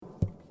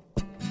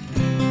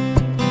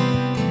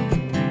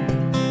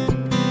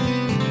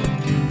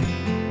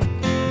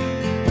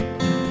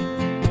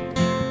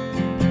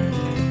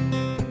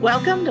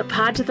Welcome to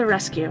Pod to the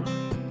Rescue.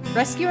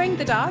 Rescuing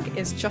the dog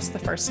is just the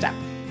first step.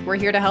 We're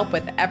here to help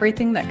with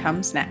everything that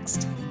comes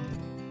next.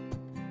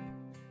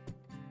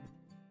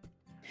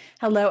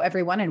 Hello,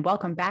 everyone, and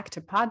welcome back to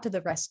Pod to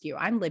the Rescue.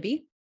 I'm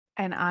Libby.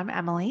 And I'm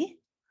Emily.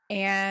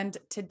 And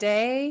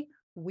today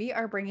we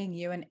are bringing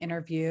you an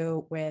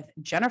interview with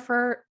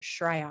Jennifer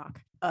Shryock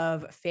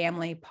of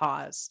Family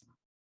Paws.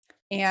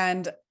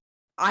 And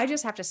I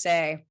just have to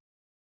say,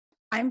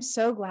 I'm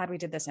so glad we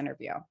did this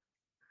interview.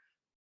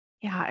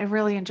 Yeah, I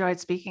really enjoyed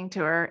speaking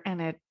to her,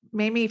 and it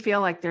made me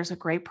feel like there's a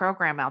great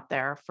program out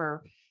there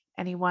for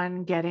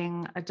anyone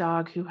getting a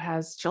dog who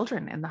has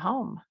children in the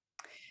home.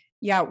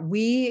 Yeah,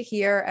 we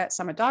here at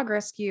Summit Dog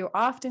Rescue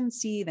often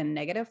see the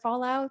negative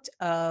fallout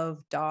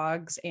of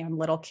dogs and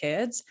little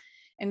kids.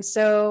 And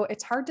so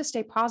it's hard to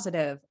stay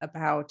positive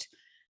about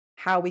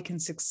how we can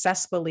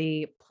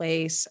successfully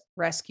place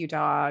rescue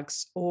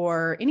dogs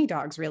or any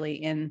dogs really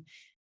in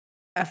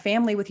a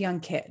family with young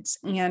kids.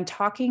 And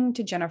talking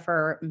to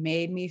Jennifer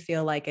made me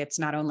feel like it's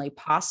not only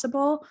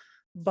possible,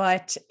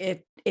 but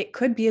it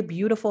could be a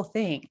beautiful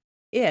thing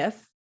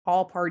if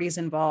all parties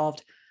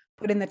involved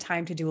put in the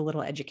time to do a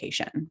little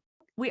education.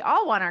 We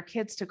all want our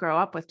kids to grow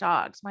up with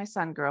dogs. My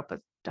son grew up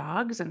with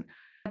dogs, and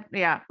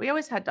yeah, we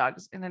always had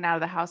dogs in and out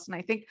of the house. And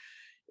I think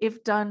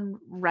if done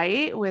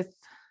right with,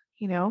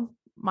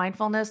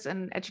 mindfulness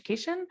and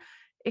education,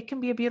 it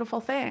can be a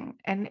beautiful thing.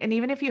 And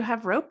even if you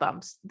have road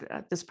bumps,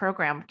 this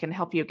program can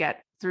help you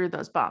get through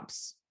those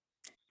bumps.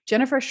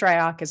 Jennifer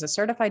Shryock is a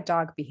certified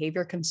dog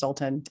behavior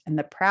consultant and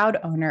the proud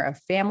owner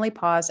of Family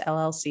Paws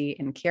LLC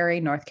in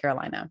Cary, North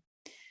Carolina.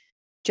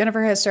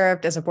 Jennifer has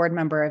served as a board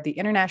member of the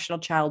International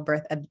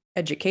Childbirth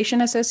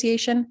Education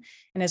Association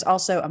and is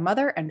also a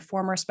mother and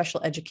former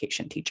special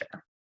education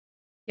teacher.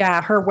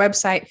 Yeah, her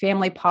website,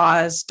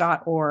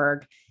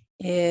 familypaws.org,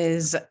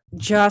 is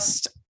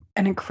just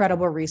an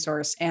incredible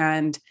resource,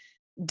 and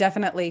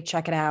definitely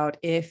check it out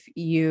if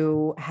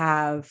you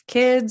have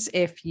kids,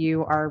 if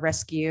you are a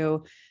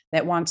rescue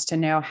that wants to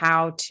know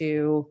how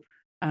to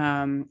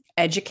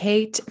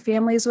educate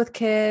families with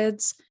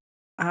kids.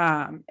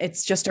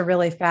 It's just a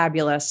really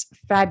fabulous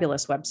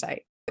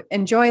website.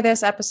 Enjoy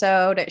this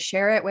episode,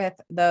 share it with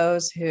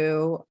those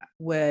who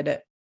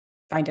would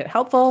find it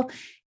helpful,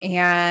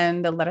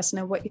 and let us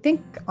know what you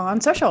think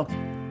on social.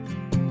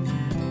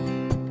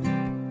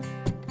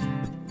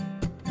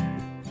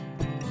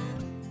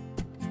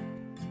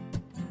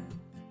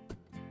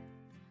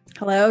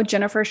 Hello,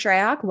 Jennifer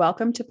Shryock.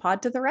 Welcome to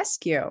Pod to the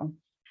Rescue.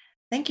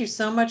 Thank you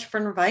so much for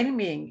inviting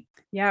me.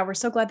 Yeah, we're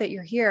so glad that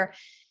you're here.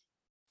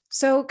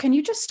 So can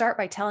you just start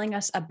by telling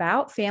us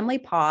about Family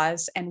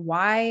Paws and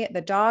why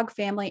the dog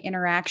family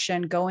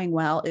interaction going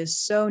well is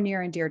so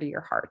near and dear to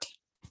your heart?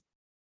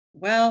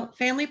 Well,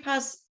 Family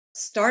Paws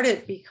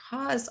started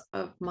because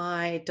of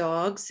my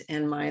dogs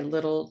and my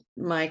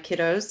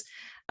kiddos.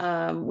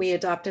 We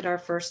adopted our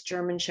first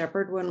German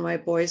Shepherd when my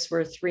boys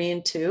were 3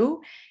 and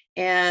 2.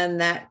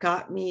 And that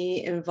got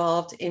me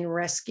involved in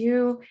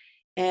rescue.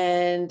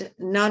 And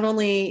not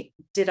only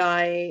did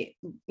I,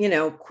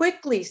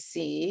 quickly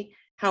see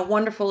how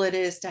wonderful it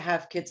is to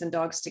have kids and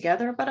dogs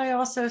together, but I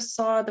also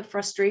saw the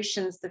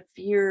frustrations, the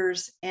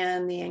fears,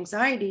 and the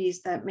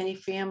anxieties that many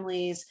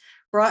families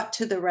brought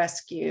to the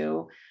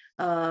rescue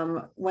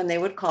when they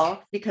would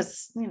call,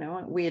 because,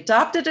 we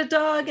adopted a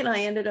dog and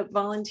I ended up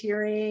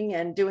volunteering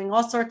and doing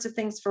all sorts of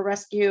things for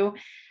rescue.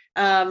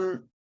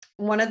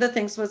 One of the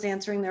things was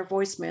answering their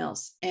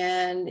voicemails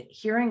and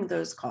hearing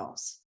those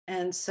calls.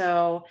 And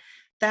so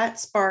that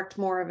sparked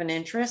more of an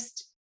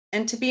interest.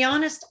 And to be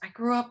honest, I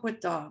grew up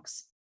with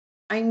dogs.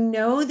 I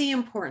know the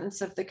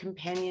importance of the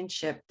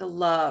companionship, the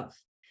love,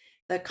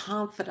 the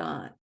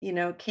confidant,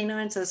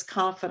 canines as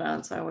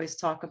confidants, I always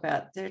talk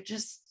about. They're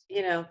just,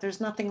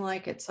 there's nothing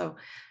like it. So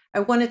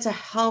I wanted to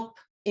help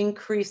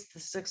increase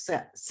the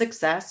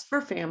success for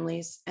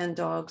families and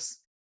dogs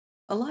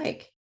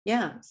alike.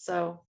 Yeah.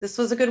 So this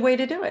was a good way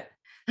to do it.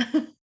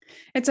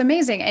 It's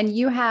amazing. And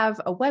you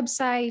have a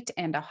website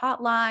and a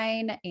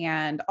hotline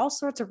and all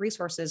sorts of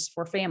resources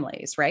for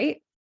families,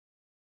 right?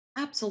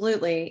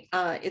 Absolutely.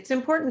 It's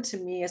important to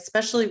me,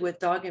 especially with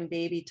dog and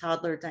baby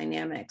toddler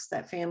dynamics,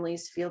 that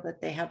families feel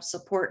that they have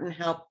support and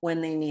help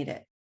when they need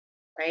it,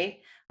 right?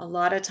 A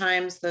lot of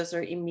times those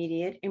are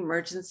immediate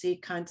emergency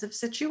kinds of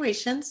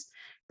situations.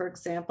 For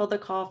example, the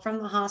call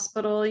from the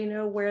hospital,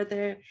 where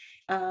they,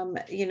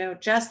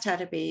 just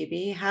had a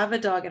baby, have a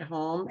dog at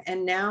home,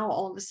 and now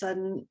all of a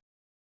sudden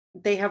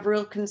they have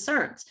real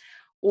concerns.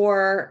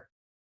 Or,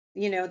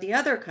 the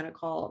other kind of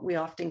call we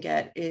often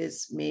get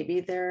is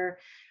maybe they're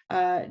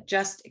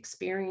just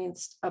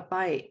experienced a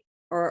bite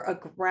or a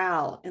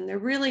growl and they're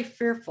really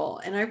fearful.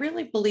 And I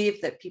really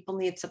believe that people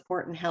need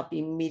support and help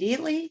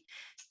immediately,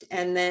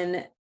 and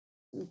then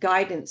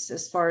guidance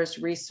as far as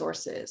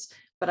resources.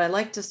 But I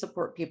like to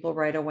support people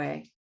right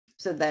away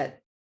so that,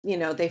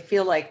 they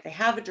feel like they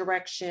have a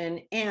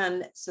direction,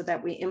 and so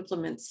that we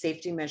implement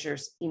safety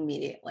measures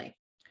immediately.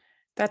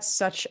 That's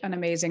such an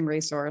amazing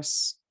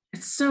resource.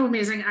 It's so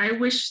amazing. I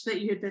wish that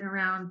you had been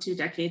around 2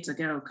 decades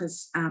ago,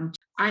 because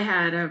I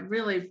had a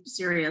really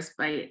serious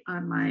bite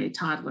on my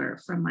toddler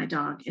from my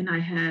dog, and I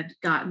had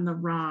gotten the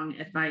wrong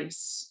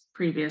advice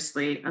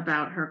previously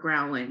about her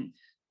growling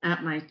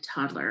at my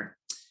toddler.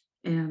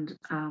 And,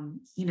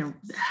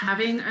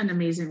 having an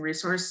amazing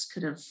resource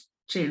could have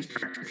changed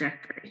our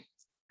trajectory.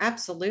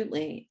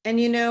 Absolutely. And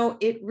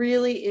it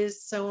really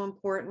is so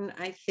important,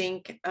 I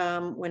think,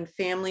 when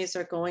families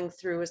are going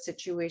through a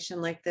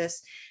situation like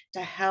this,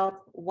 to help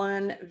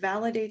one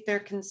validate their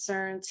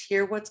concerns,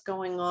 hear what's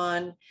going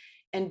on,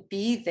 and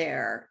be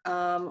there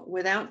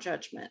without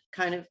judgment,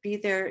 kind of be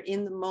there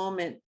in the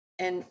moment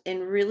and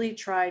really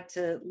try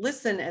to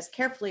listen as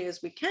carefully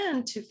as we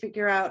can to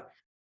figure out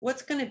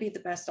what's going to be the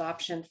best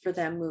option for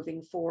them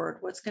moving forward,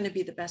 what's going to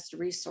be the best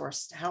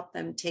resource to help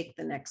them take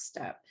the next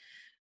step.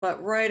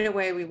 But right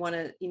away, we want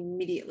to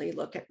immediately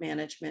look at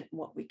management and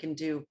what we can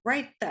do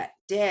right that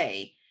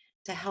day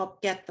to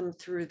help get them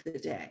through the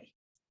day.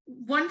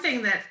 One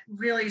thing that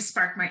really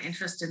sparked my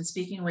interest in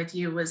speaking with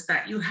you was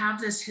that you have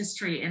this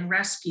history in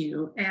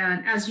rescue.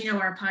 And as you know,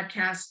 our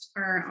podcast,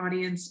 our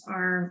audience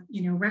are,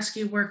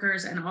 rescue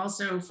workers and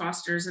also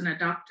fosters and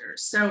adopters.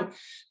 So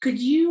could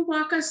you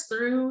walk us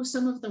through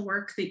some of the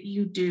work that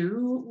you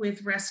do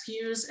with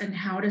rescues and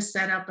how to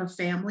set up a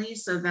family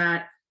so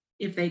that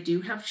if they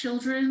do have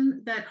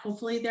children, that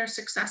hopefully they're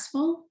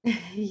successful?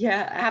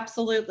 Yeah,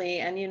 absolutely.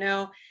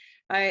 And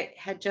I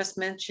had just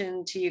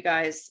mentioned to you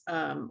guys,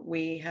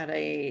 we had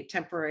a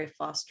temporary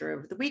foster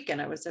over the weekend.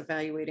 I was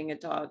evaluating a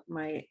dog.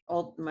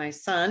 My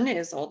son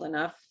is old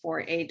enough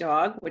for a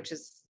dog, which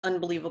is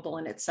unbelievable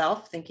in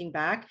itself, thinking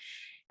back,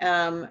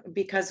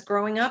 because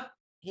growing up,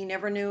 he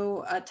never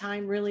knew a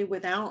time really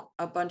without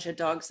a bunch of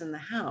dogs in the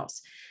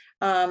house.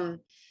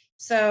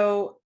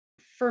 So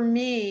for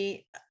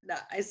me,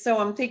 so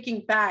I'm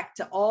thinking back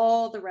to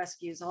all the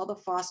rescues, all the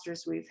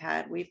fosters we've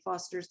had. We've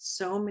fostered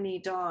so many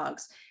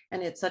dogs,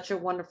 and it's such a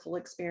wonderful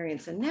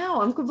experience. And now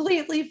I'm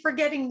completely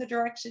forgetting the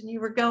direction you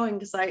were going,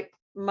 because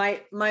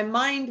my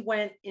mind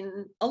went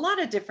in a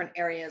lot of different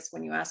areas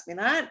when you asked me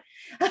that.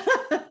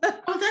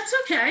 Oh, that's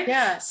okay.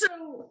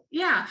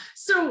 Yeah.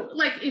 So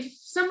like if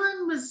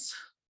someone was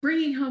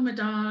bringing home a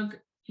dog,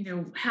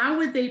 how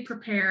would they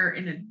prepare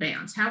in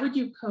advance? How would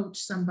you coach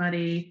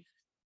somebody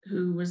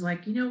who was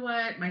like, you know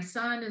what, my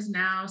son is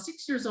now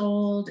 6 years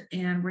old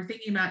and we're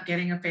thinking about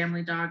getting a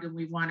family dog and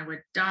we want to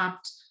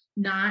adopt,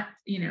 not,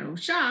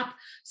 shop.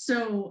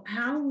 So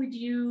how would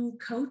you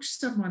coach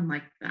someone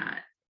like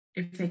that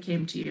if they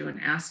came to you and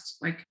asked,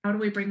 like, how do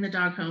we bring the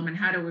dog home and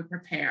how do we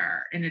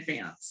prepare in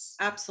advance?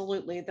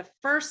 Absolutely. The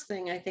first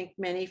thing I think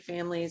many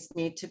families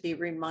need to be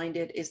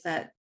reminded is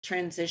that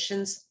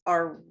transitions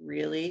are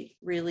really,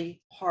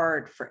 really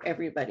hard for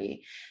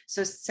everybody.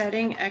 So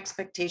setting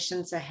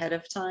expectations ahead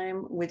of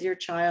time with your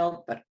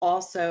child, but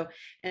also,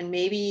 and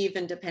maybe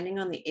even depending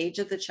on the age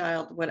of the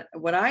child,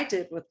 what I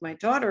did with my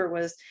daughter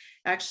was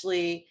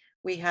actually,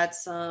 we had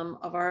some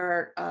of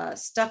our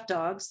stuffed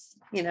dogs,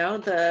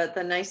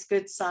 the nice,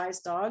 good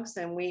sized dogs,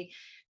 and we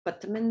put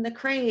them in the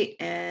crate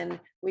and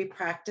we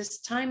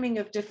practiced timing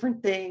of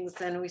different things.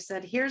 And we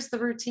said, here's the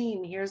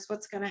routine. Here's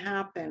what's going to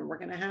happen. We're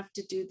going to have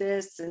to do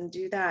this and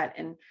do that.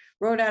 And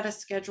wrote out a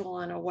schedule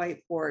on a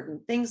whiteboard and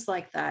things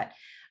like that.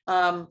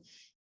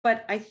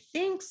 But I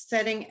think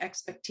setting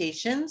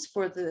expectations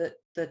for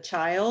the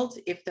child,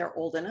 if they're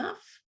old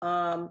enough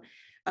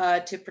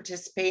to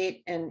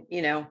participate and,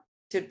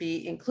 to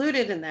be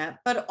included in that,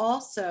 but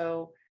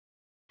also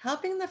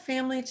helping the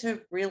family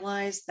to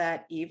realize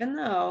that even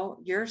though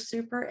you're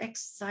super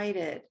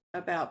excited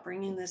about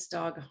bringing this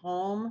dog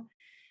home,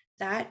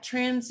 that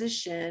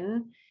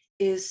transition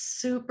is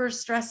super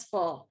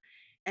stressful.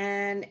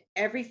 And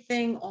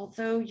everything,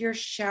 although you're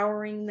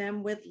showering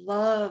them with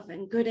love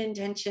and good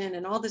intention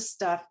and all this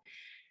stuff,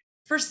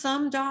 for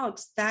some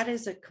dogs, that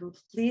is a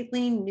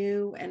completely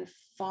new and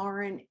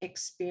foreign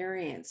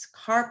experience.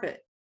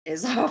 Carpet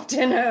is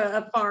often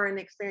a foreign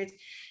experience.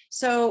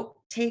 So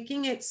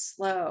taking it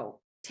slow.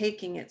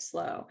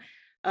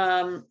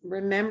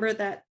 Remember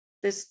that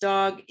this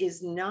dog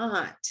is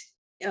not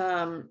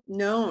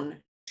known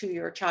to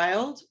your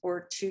child,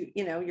 or to,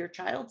 your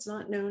child's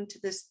not known to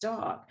this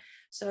dog.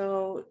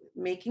 So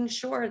making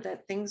sure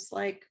that things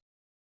like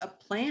a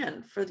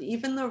plan for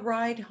even the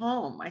ride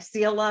home. I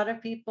see a lot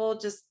of people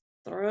just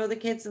throw the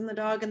kids and the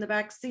dog in the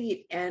back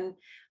seat and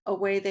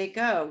away they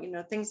go,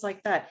 things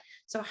like that.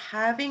 So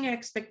having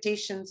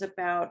expectations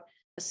about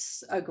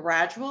a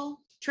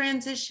gradual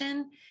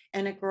transition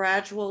and a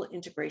gradual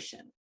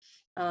integration.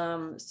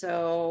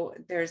 So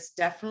there's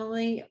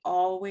definitely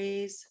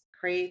always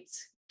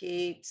crates,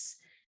 gates,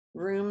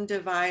 room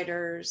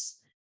dividers,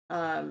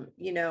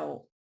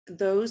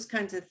 those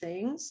kinds of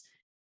things,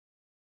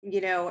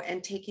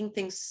 and taking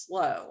things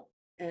slow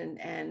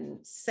and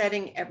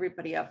setting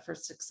everybody up for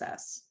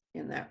success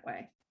in that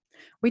way.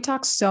 We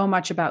talk so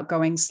much about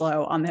going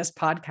slow on this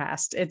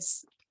podcast.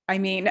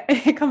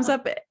 It comes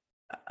up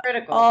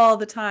Critical all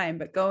the time,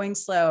 but going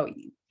slow,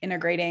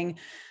 integrating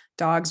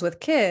dogs with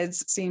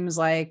kids seems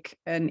like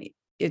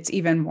it's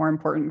even more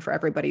important for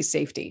everybody's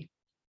safety.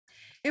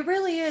 It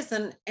really is.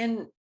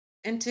 And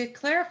and to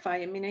clarify,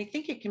 I mean, I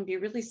think it can be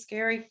really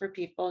scary for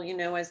people,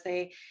 as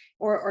they,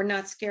 or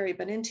not scary,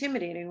 but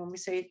intimidating when we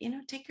say,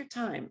 take your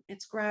time.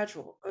 It's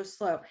gradual, go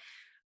slow.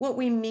 What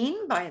we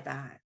mean by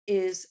that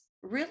is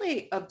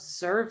really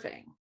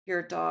observing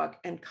your dog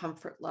and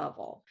comfort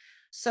level.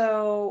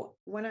 So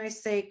when I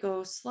say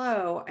go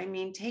slow, I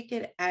mean take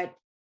it at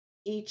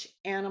each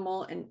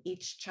animal and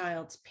each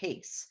child's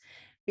pace.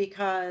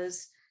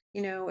 Because,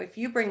 if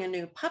you bring a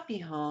new puppy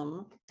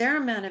home, their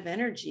amount of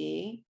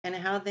energy and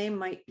how they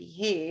might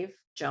behave,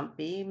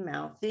 jumpy,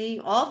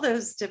 mouthy, all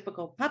those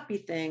typical puppy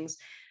things,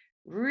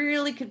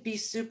 really could be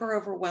super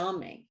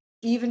overwhelming,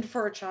 even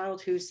for a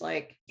child who's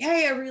like,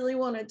 "Hey, I really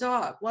want a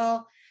dog."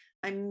 Well,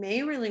 I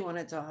may really want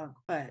a dog,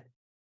 but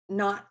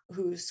not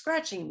who's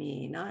scratching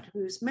me, not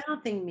who's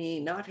mouthing me,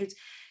 not who's,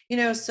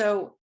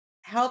 so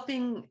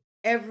helping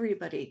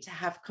everybody to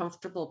have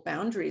comfortable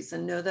boundaries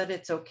and know that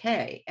it's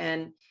okay.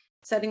 And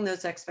setting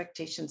those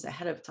expectations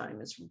ahead of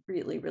time is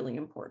really, really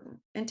important.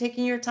 And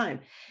taking your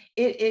time.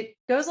 It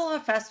goes a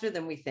lot faster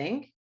than we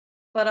think,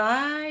 but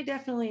I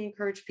definitely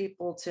encourage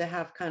people to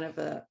have kind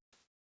of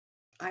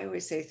I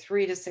always say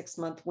 3 to 6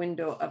 month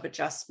window of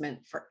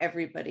adjustment for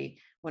everybody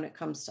when it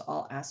comes to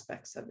all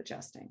aspects of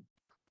adjusting.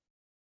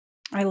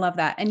 I love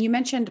that. And you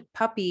mentioned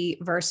puppy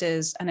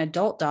versus an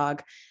adult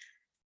dog.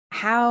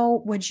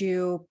 How would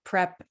you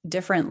prep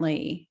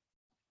differently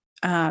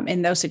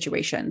in those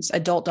situations?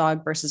 Adult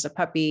dog versus a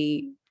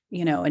puppy,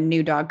 a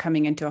new dog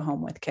coming into a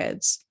home with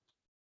kids.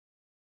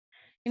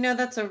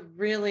 That's a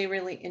really,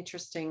 really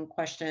interesting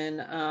question.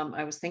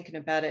 I was thinking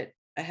about it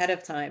ahead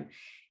of time.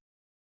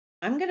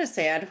 I'm going to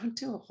say I don't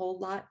do a whole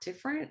lot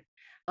different,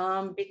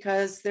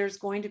 because there's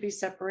going to be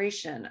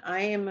separation.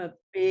 I am a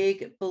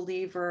big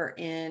believer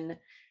in,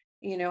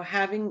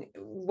 having,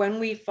 when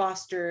we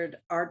fostered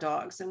our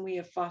dogs, and we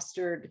have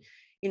fostered,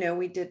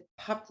 we did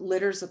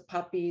litters of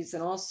puppies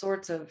and all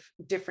sorts of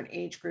different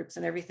age groups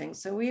and everything.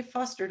 So we have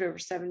fostered over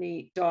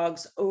 70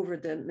 dogs over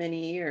the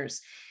many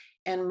years.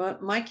 And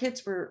my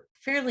kids were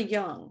fairly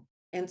young.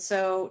 And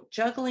so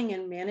juggling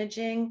and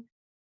managing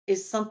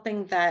is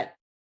something that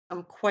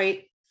I'm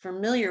quite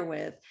familiar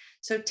with.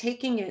 So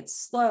taking it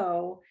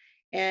slow,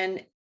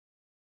 and,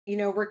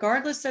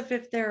 regardless of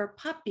if they're a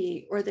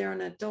puppy or they're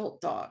an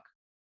adult dog,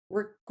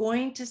 we're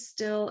going to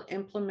still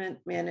implement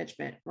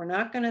management. We're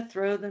not going to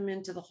throw them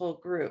into the whole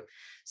group.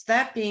 So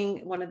that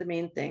being one of the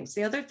main things.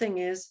 The other thing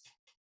is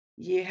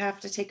you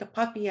have to take a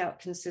puppy out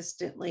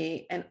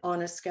consistently and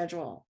on a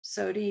schedule.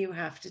 So do you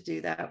have to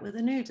do that with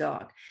a new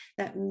dog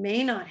that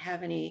may not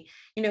have any,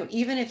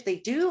 even if they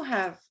do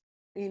have,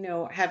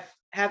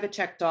 have it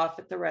checked off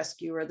at the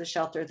rescue or the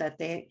shelter that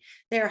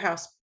their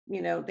house,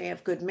 they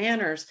have good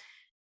manners.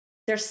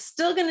 They're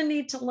still going to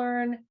need to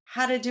learn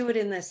how to do it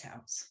in this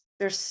house.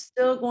 They're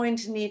still going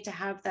to need to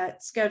have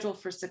that schedule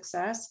for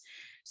success.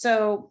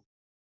 So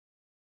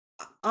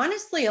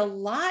honestly, a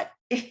lot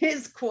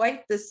is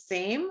quite the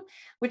same,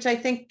 which I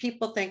think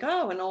people think,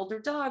 oh, an older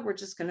dog, we're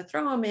just going to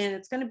throw them in.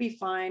 It's going to be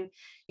fine.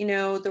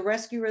 The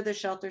rescue or the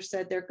shelter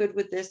said they're good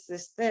with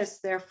this,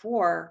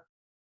 therefore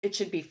it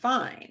should be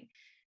fine.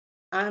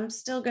 I'm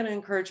still going to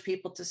encourage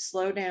people to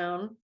slow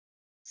down,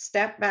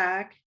 step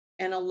back,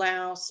 and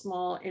allow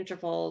small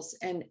intervals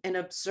and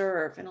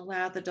observe and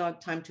allow the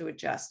dog time to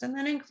adjust. And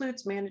that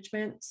includes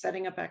management,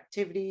 setting up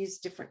activities,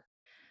 different.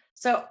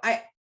 So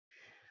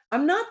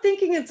I'm not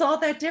thinking it's all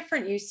that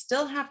different. You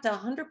still have to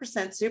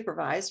 100%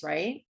 supervise,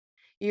 right?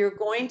 You're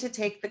going to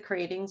take the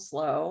crating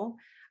slow.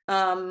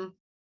 You're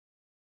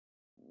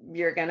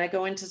going to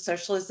go into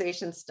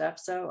socialization stuff.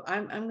 So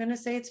I'm going to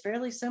say it's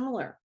fairly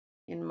similar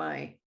in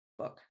my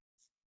book.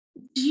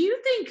 Do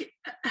you think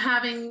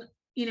having,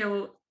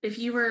 if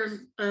you were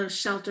a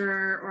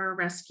shelter or a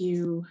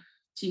rescue,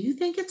 do you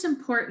think it's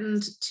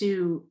important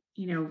to,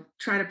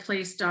 try to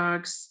place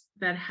dogs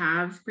that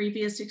have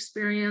previous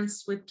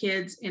experience with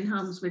kids in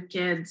homes with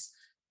kids,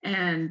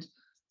 and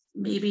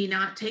maybe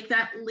not take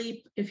that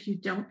leap if you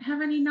don't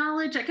have any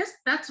knowledge? I guess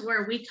that's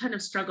where we kind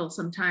of struggle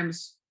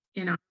sometimes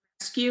in our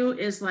rescue,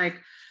 is like,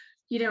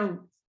 you know,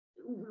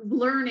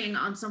 learning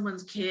on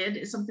someone's kid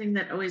is something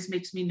that always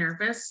makes me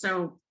nervous.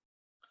 So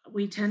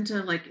we tend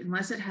to, like,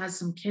 unless it has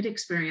some kid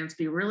experience,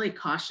 be really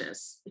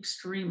cautious,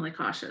 extremely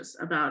cautious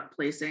about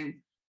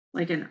placing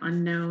like an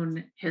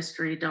unknown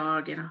history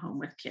dog in a home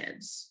with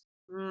kids.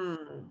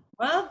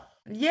 Well,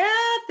 yeah,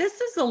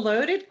 this is a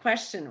loaded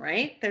question,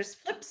 right? There's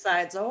flip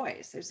sides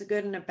always. There's a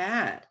good and a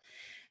bad.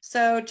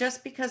 So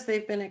just because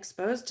they've been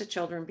exposed to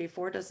children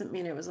before doesn't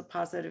mean it was a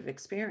positive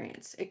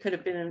experience. It could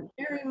have been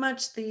very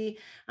much the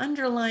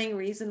underlying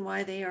reason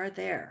why they are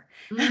there.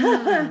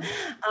 Mm.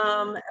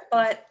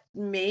 But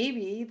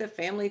maybe the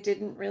family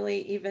didn't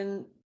really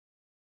even,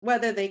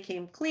 whether they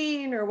came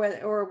clean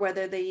or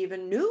whether they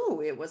even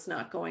knew it was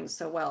not going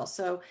so well.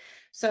 So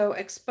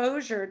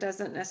exposure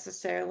doesn't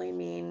necessarily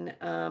mean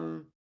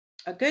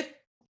a good.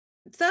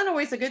 It's not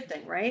always a good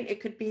thing, right?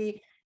 It could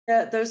be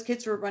that those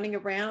kids were running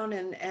around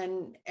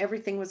and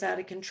everything was out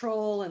of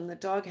control, and the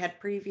dog had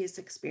previous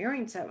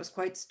experience that was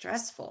quite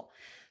stressful.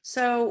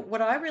 So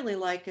what I really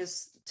like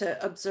is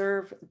to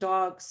observe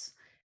dogs,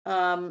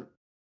 um,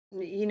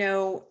 you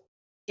know,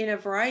 in a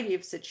variety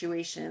of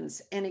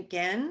situations. And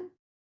again,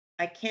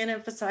 I can't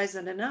emphasize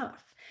it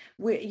enough.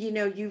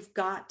 You've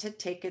got to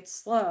take it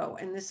slow.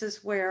 And this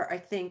is where I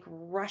think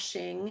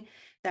rushing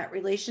that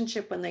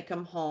relationship when they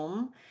come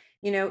home,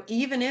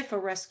 even if a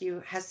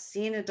rescue has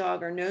seen a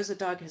dog or knows a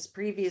dog has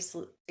previous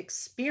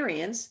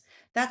experience,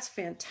 that's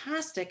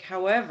fantastic.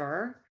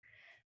 However,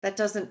 that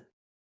doesn't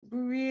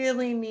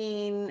really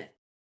mean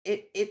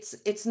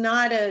it's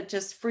not a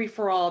just free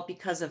for all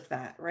because of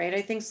that, right?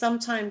 I think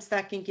sometimes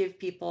that can give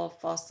people a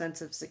false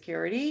sense of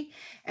security,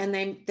 and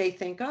they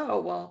think,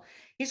 oh well,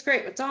 he's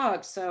great with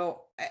dogs,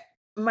 so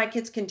my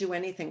kids can do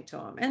anything to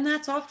him. And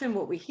that's often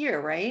what we hear,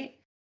 right?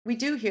 We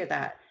do hear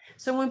that.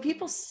 So when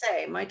people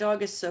say my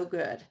dog is so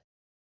good,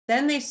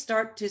 then they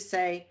start to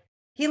say,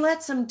 he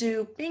lets them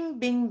do bing,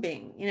 bing,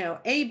 bing,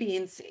 A, B,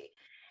 and C.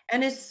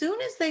 And as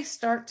soon as they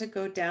start to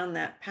go down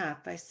that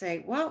path, I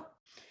say, well,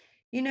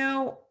 you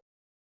know,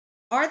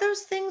 are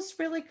those things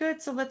really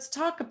good? So let's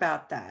talk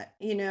about that.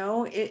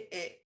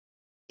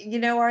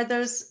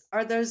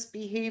 Are those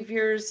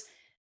behaviors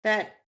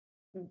that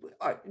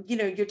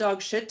your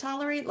dog should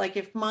tolerate? Like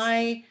if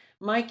my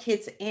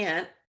kid's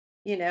aunt,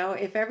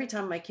 if every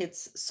time my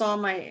kids saw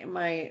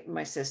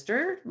my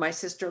sister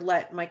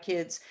let my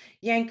kids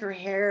yank her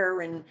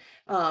hair and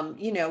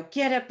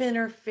get up in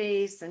her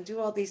face and do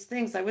all these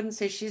things, I wouldn't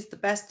say she's the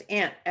best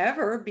aunt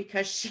ever,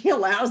 because she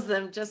allows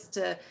them just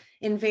to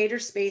invade her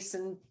space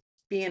and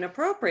be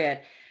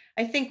inappropriate.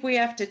 I think we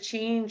have to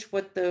change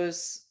what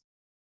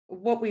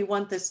we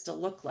want this to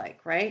look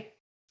like, right?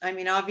 I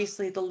mean,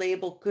 obviously the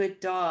label good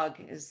dog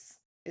is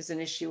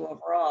an issue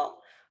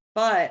overall,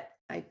 but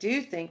I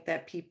do think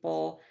that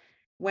people,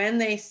 when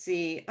they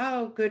see,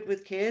 oh, good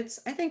with kids,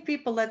 I think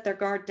people let their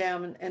guard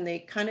down and they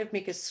kind of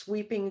make a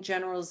sweeping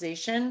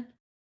generalization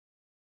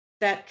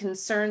that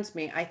concerns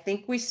me. I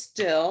think we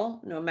still,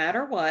 no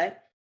matter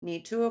what,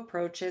 need to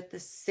approach it the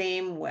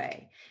same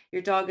way.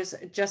 Your dog is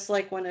just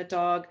like when a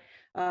dog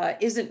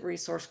isn't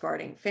resource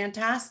guarding.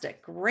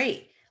 Fantastic,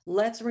 great.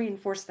 Let's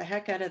reinforce the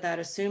heck out of that,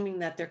 assuming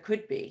that there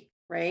could be,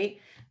 right?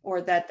 Or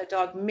that the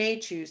dog may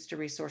choose to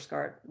resource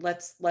guard.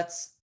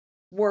 Let's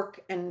work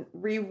and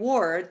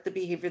reward the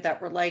behavior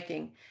that we're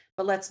liking,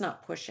 but let's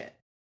not push it.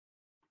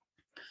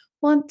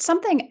 Well, and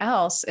something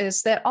else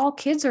is that all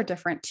kids are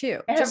different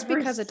too. Just Every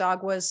because a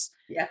dog was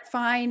Yeah,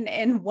 fine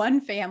in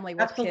one family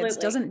with kids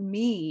absolutely. doesn't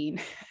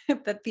mean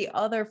that the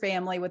other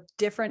family with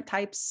different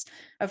types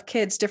of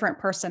kids, different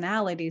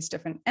personalities,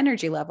 different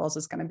energy levels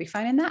is going to be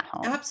fine in that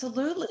home.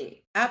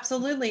 Absolutely.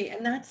 Absolutely.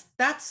 And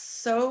that's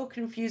so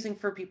confusing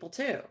for people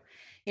too.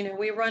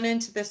 We run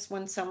into this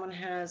when someone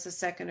has a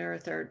second or a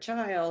third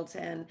child,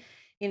 and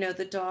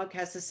the dog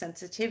has a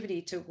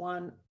sensitivity to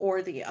one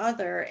or the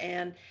other,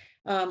 and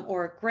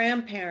or a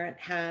grandparent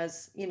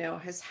has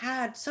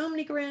had so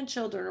many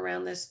grandchildren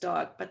around this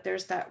dog, but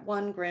there's that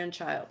one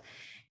grandchild.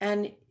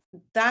 And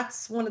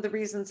that's one of the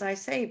reasons I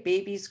say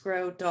babies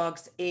grow,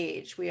 dogs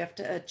age. We have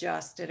to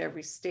adjust at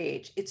every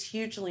stage. It's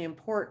hugely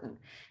important.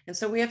 And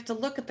so we have to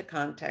look at the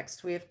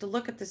context. We have to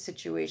look at the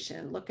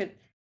situation, look at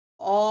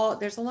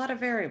there's a lot of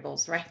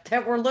variables, right,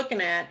 that we're looking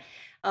at.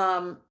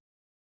 Um,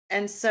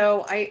 and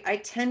so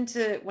I tend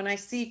to, when I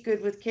see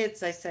good with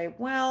kids, I say,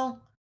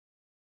 well,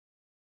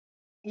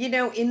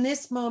 in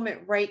this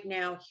moment right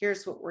now,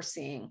 here's what we're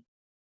seeing.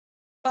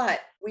 But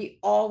we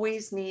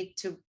always need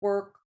to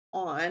work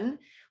on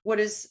what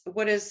is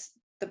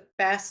the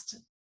best,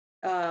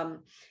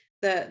 um,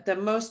 the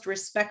most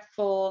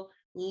respectful,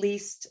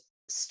 least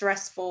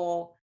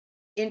stressful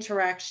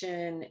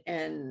interaction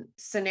and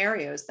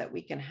scenarios that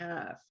we can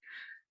have.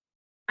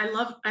 I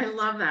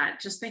love that.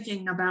 Just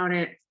thinking about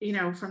it,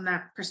 from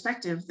that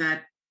perspective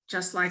that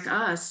just like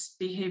us,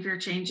 behavior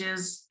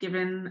changes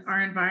given our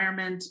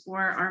environment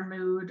or our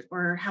mood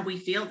or how we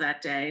feel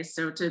that day.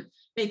 So to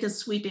make a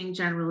sweeping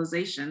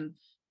generalization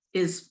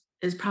is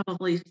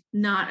probably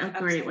not a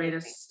great way to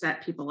Absolutely.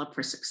 set people up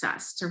for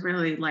success. To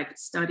really like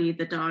study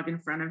the dog in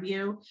front of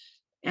you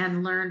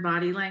and learn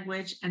body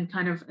language and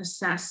kind of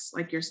assess,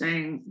 like you're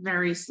saying,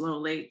 very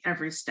slowly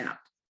every step.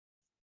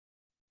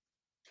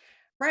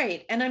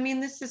 Right. And I mean,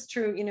 this is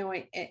true.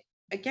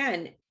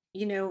 Again,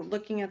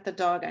 looking at the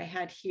dog I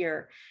had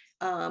here,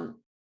 um,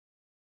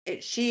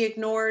 she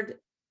ignored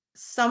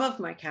some of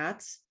my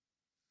cats,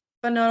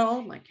 but not all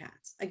of my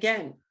cats.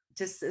 Again,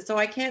 just so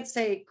I can't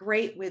say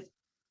great with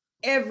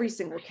every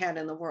single cat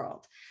in the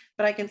world,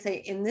 but I can say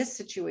in this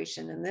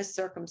situation, in this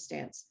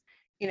circumstance,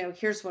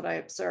 here's what I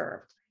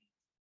observed.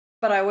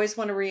 But I always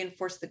want to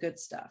reinforce the good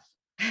stuff.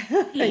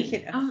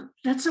 Hey,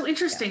 that's so Yeah.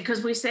 interesting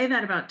because we say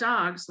that about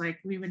dogs. Like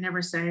we would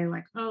never say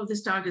like, "Oh,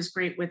 this dog is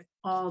great with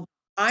all."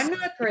 I'm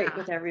not great Yeah,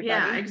 with yeah,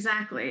 everybody.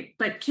 exactly.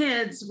 But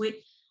kids,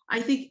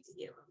 I think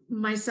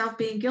myself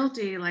being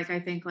guilty, like I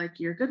think like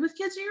you're good with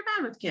kids or you're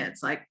bad with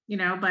kids, like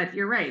But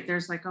you're right.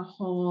 There's like a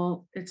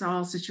whole. It's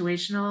all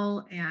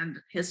situational and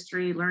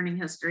history, learning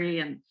history,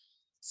 and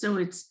so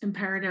it's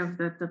imperative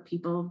that the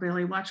people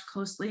really watch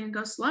closely and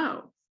go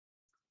slow.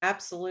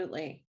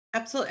 Absolutely.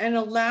 Absolutely. And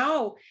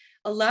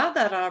allow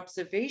that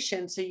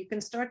observation so you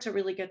can start to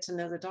really get to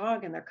know the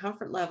dog and their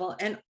comfort level,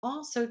 and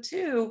also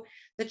too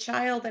the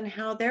child and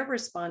how they're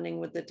responding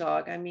with the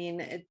dog. I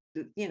mean,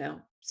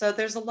 so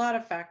there's a lot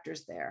of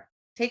factors there.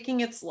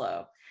 Taking it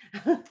slow.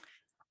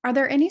 Are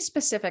there any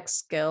specific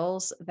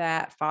skills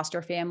that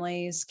foster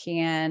families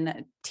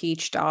can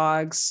teach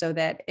dogs so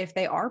that if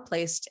they are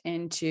placed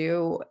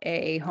into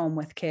a home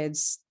with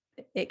kids,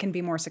 it can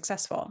be more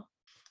successful?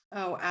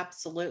 Oh,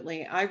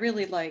 absolutely. I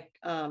really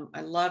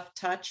I love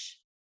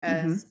touch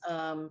as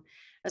Mhm.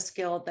 a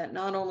skill that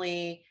not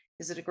only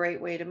is it a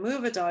great way to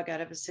move a dog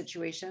out of a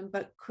situation,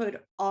 but could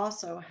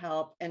also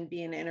help and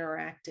be an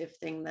interactive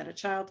thing that a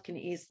child can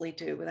easily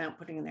do without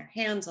putting their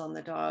hands on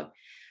the dog.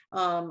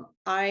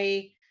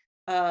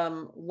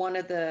 One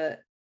of the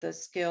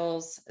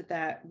skills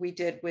that we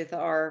did with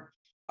our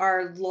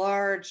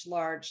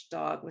large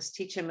dog was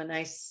teach him a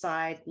nice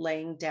side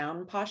laying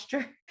down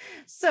posture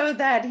so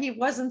that he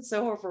wasn't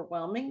so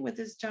overwhelming with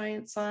his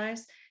giant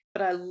size.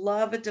 But I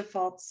love a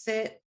default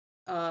sit,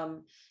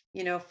 um,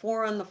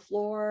 four on the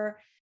floor.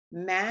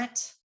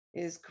 Mat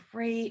is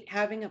great.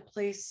 Having a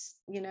place,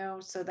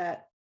 so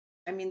that,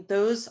 I mean,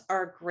 those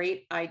are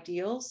great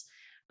ideals.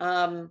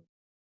 Um,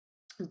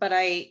 but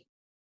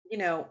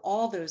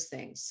all those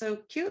things. So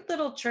cute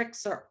little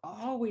tricks are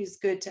always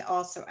good to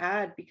also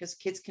add because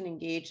kids can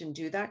engage and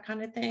do that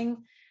kind of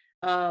thing.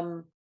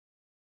 Um,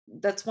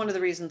 that's one of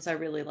the reasons I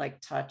really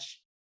like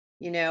touch.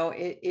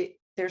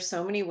 There's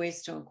so many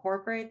ways to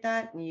incorporate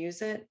that and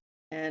use it.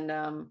 And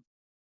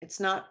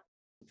it's not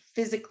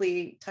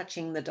physically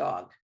touching the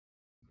dog.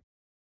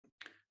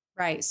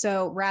 Right.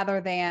 So rather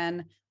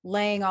than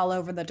laying all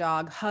over the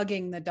dog,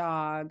 hugging the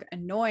dog,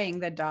 annoying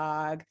the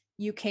dog,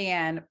 you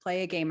can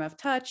play a game of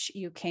touch.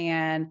 You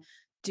can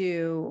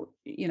do,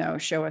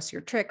 show us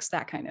your tricks,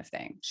 that kind of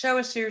thing. Show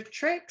us your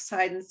tricks,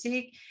 hide and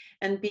seek,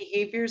 and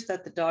behaviors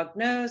that the dog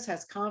knows,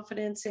 has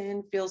confidence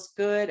in, feels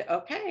good.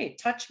 Okay,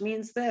 touch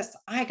means this.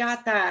 I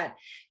got that.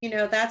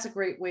 That's a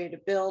great way to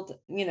build,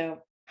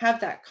 have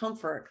that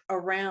comfort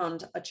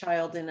around a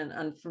child in an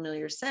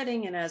unfamiliar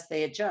setting and as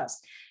they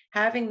adjust.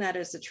 Having that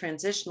as a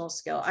transitional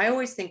skill. I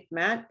always think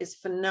Matt is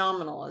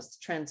phenomenal as a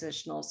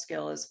transitional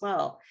skill as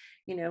well.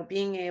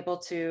 Being able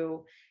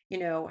to,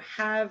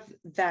 have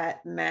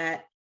that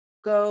Matt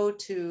go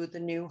to the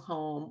new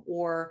home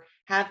or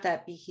have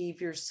that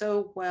behavior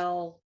so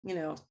well,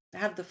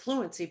 have the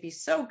fluency be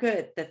so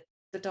good that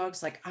the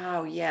dog's like,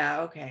 oh,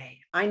 yeah, okay,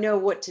 I know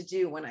what to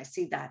do when I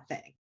see that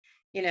thing.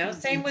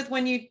 Same Mhm. with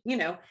when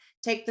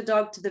take the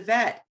dog to the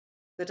vet.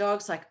 The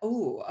dog's like,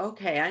 oh,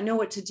 okay, I know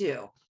what to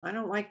do. I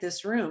don't like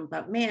this room,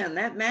 but man,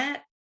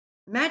 that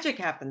magic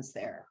happens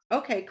there.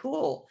 Okay,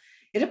 cool.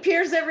 It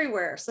appears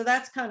everywhere. So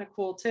that's kind of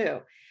cool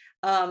too.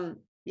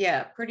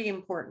 Yeah, pretty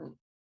important,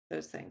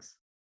 those things.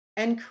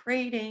 And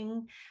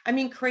crating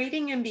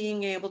and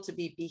being able to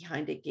be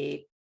behind a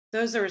gate,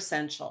 those are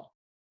essential.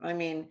 I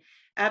mean,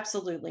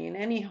 absolutely. In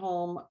any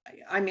home,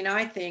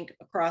 I think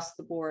across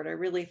the board, I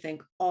really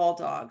think all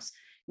dogs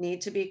need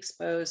to be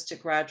exposed to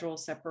gradual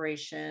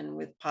separation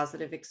with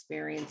positive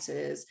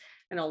experiences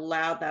and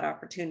allowed that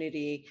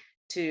opportunity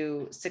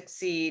to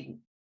succeed,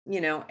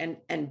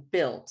 and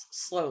build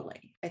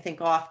slowly. I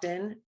think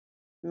often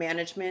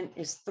management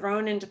is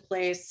thrown into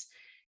place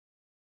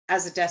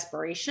as a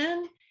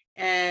desperation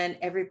and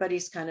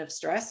everybody's kind of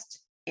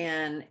stressed,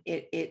 and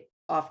it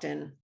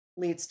often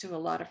leads to a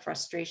lot of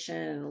frustration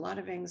and a lot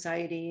of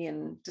anxiety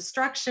and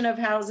destruction of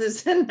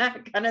houses and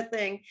that kind of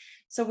thing.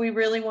 So we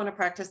really want to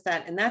practice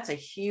that, and that's a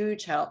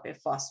huge help if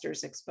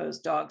fosters expose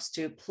dogs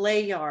to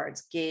play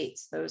yards,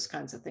 gates, those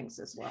kinds of things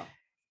as well.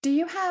 Do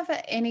you have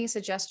any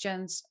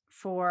suggestions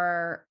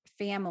for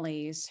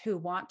families who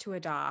want to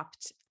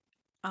adopt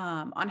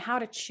on how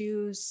to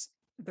choose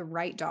the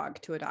right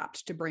dog to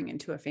adopt to bring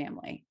into a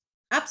family?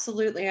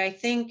 Absolutely. I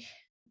think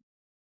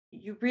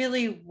you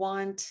really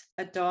want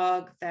a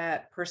dog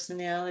that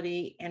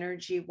personality,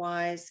 energy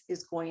wise,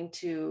 is going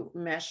to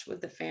mesh with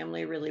the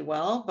family really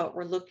well. But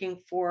we're looking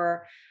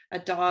for a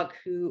dog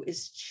who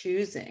is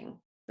choosing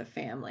the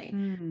family.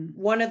 Mm.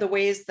 One of the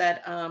ways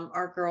that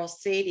our girl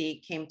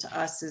Sadie came to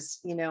us is,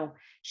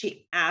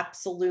 she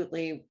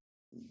absolutely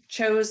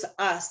chose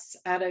us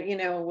out of,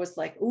 was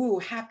like, ooh,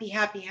 happy,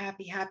 happy,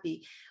 happy,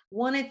 happy,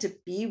 wanted to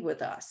be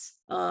with us.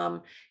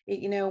 When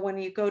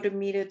you go to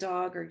meet a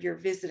dog or you're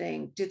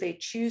visiting, do they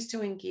choose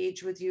to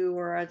engage with you,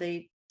 or are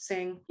they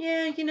saying,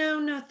 yeah,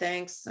 no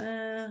thanks,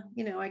 I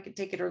could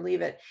take it or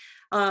leave it?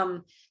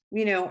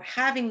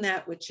 Having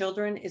that with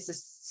children is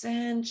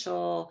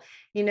essential.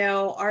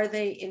 Are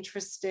they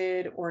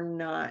interested or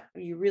not?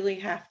 You really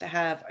have to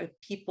have a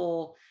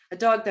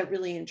dog that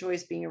really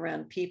enjoys being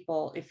around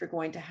people if you're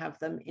going to have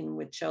them in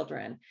with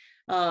children.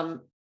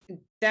 Um,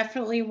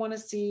 Definitely want to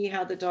see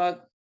how the dog,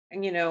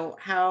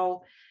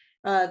 how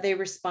they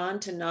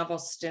respond to novel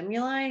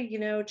stimuli,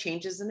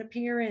 changes in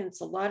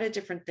appearance, a lot of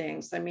different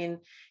things. I mean,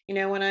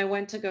 when I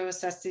went to go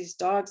assess these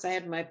dogs, I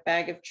had my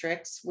bag of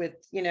tricks with,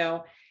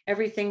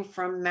 everything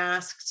from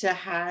masks to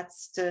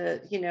hats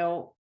to,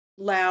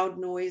 loud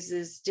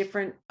noises,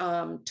 different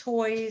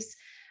toys.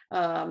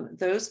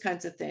 those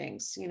kinds of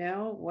things.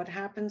 What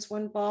happens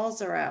when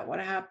balls are out? What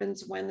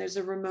happens when there's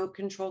a remote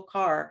control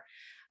car?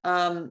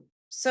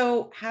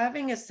 So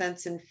having a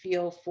sense and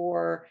feel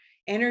for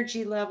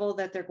energy level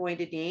that they're going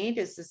to need.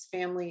 Is this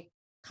family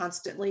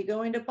constantly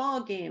going to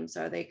ball games?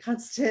 Are they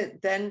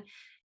constant? Then,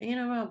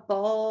 a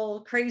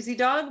ball crazy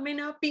dog may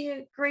not be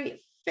a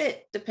great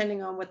fit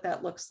depending on what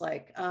that looks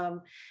like.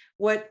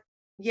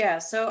 Yeah.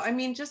 So, I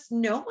mean, just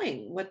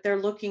knowing what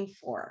they're looking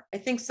for. I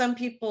think some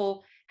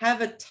people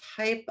have a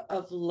type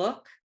of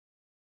look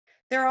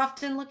they're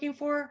often looking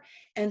for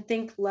and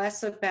think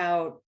less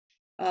about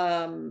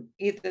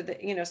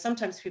either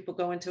sometimes people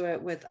go into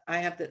it with,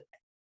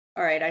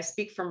 all right, I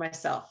speak for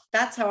myself.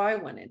 That's how I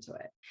went into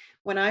it.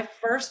 When I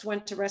first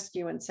went to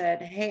rescue and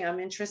said, hey, I'm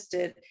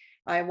interested,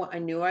 I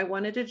knew I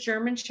wanted a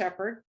German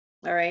Shepherd.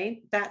 All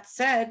right. That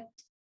said,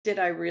 did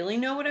I really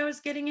know what I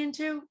was getting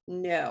into?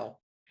 No.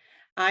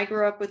 I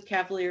grew up with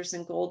Cavaliers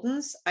and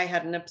Goldens. I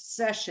had an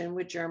obsession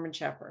with German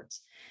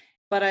Shepherds,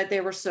 but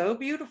they were so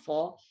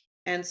beautiful.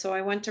 And so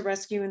I went to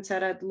rescue and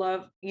said, I'd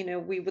love,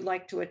 we would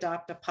like to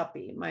adopt a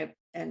puppy.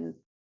 And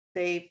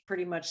they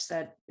pretty much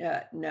said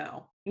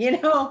no,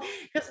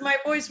 because my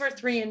boys were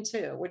 3 and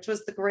 2, which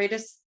was the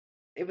greatest.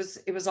 It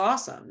was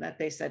awesome that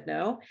they said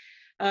no.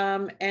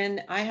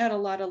 And I had a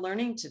lot of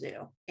learning to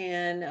do.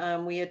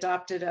 And we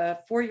adopted a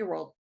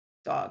 4-year-old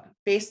dog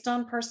based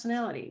on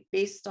personality,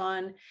 based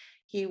on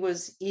he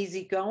was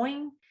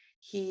easygoing.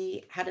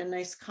 He had a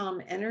nice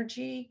calm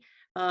energy.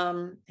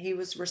 He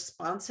was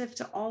responsive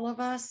to all of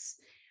us.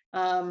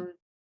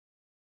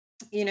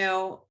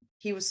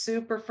 He was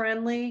super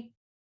friendly.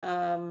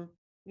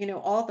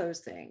 All those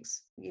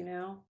things,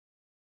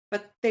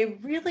 but they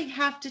really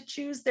have to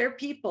choose their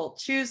people,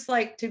 choose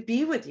like to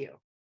be with you,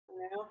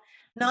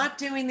 not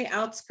doing the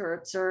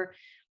outskirts or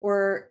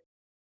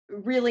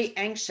really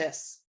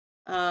anxious.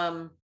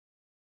 When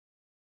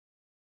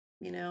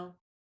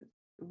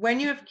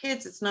you have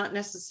kids, it's not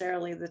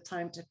necessarily the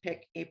time to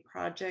pick a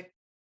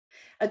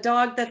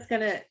dog that's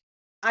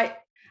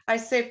I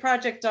say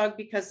project dog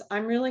because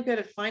I'm really good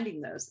at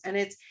finding those, and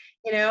it's,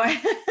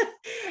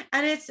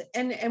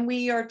 and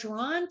we are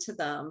drawn to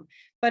them,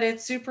 but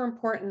it's super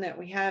important that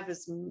we have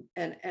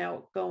an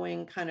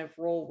outgoing kind of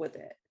roll with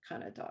it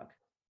kind of dog.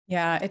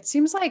 Yeah, it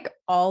seems like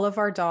all of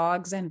our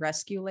dogs in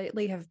rescue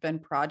lately have been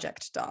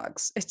project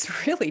dogs.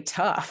 It's really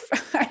tough.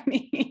 I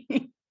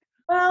mean,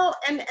 well,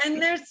 and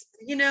there's,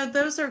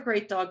 those are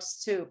great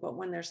dogs too, but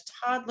when there's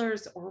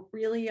toddlers or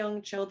really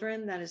young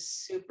children, that is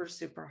super,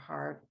 super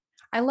hard.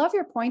 I love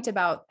your point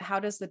about how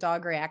does the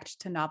dog react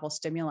to novel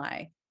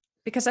stimuli?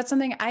 Because that's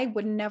something I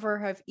would never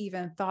have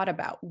even thought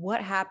about.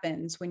 What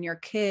happens when your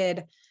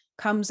kid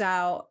comes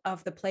out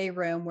of the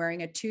playroom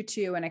wearing a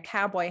tutu and a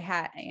cowboy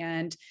hat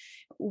and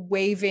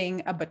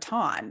waving a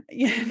baton?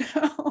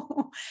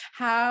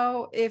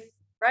 How if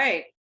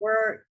Right.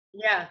 Or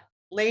yeah,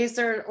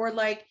 laser or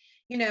like,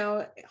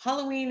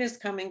 Halloween is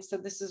coming. So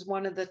this is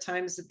one of the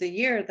times of the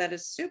year that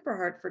is super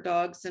hard for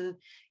dogs. And,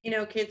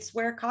 kids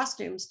wear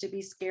costumes to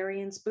be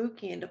scary and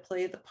spooky and to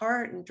play the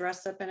part and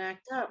dress up and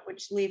act up,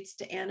 which leads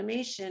to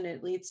animation.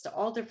 It leads to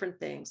all different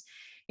things,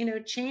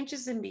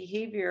 changes in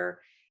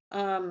behavior.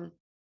 In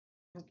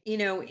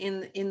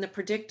the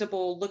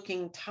predictable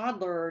looking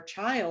toddler or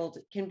child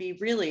can be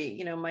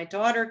really, my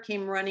daughter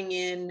came running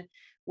in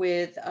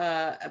with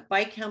a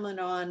bike helmet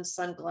on,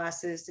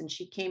 sunglasses, and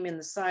she came in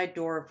the side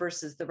door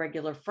versus the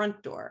regular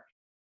front door.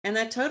 And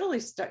that totally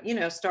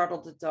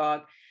startled the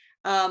dog.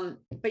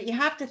 But you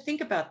have to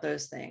think about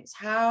those things.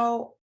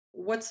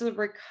 What's the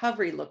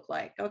recovery look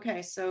like?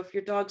 Okay, so if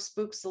your dog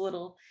spooks a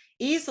little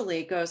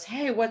easily, goes,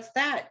 hey, what's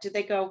that? Do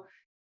they go,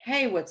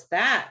 hey, what's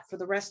that, for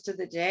the rest of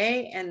the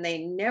day? And they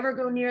never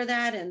go near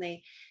that. And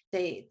they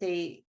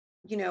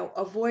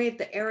avoid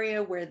the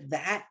area where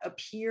that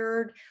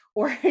appeared,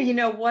 or,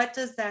 what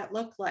does that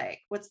look like?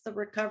 What's the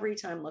recovery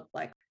time look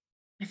like?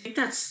 I think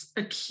that's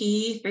a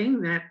key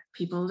thing that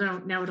people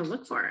don't know to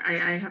look for.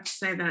 I have to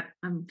say that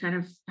I'm kind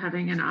of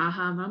having an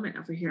aha moment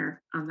over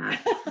here on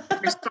that.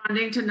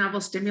 Responding to novel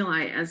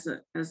stimuli as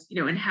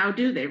and how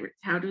do they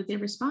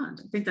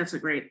respond? I think that's a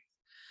great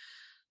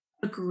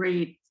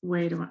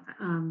way to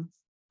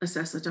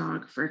assess a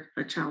dog for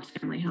a child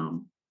family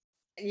home.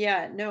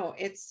 Yeah, no,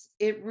 it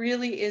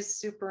really is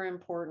super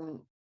important.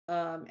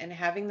 And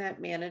having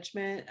that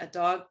management, a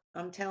dog,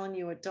 I'm telling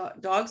you,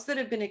 dogs that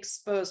have been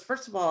exposed.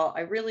 First of all, I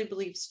really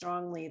believe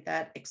strongly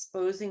that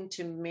exposing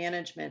to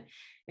management,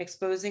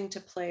 exposing to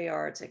play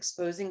yards,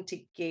 exposing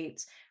to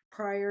gates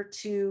prior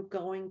to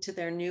going to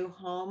their new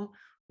home.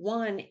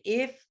 One,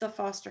 if the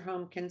foster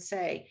home can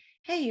say,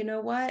 hey, you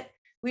know what?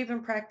 We've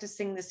been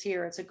practicing this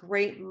here. It's a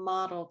great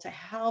model to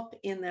help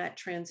in that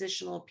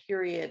transitional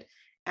period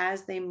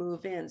as they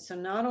move in. So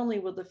not only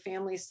will the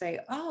family say,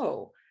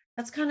 oh,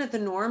 that's kind of the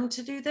norm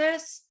to do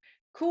this,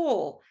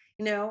 cool,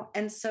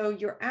 and so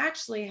you're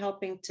actually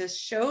helping to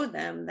show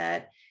them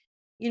that,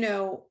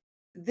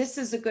 this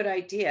is a good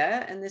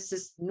idea and this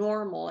is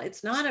normal.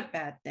 It's not a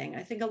bad thing.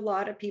 I think a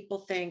lot of people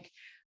think,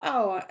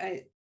 oh,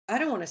 I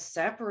don't want to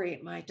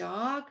separate my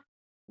dog.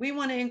 we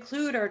want to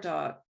include our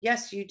dog.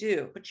 Yes, you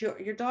do, but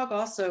your dog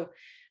also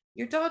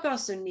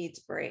needs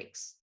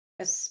breaks,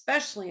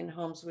 especially in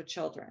homes with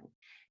children.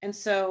 And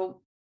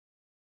so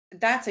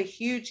that's a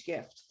huge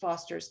gift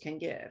fosters can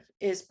give,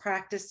 is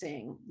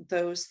practicing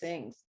those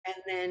things and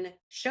then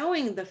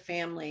showing the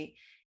family,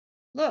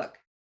 look,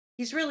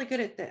 he's really good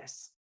at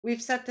this.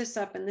 We've set this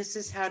up and this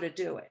is how to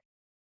do it.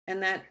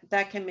 And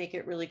that can make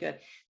it really good.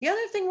 The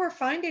other thing we're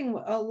finding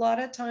a lot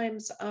of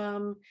times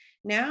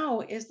now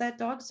is that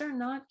dogs are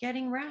not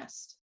getting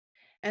rest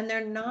and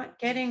they're not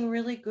getting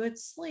really good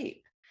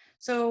sleep.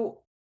 So,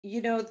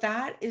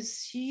 that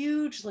is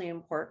hugely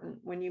important.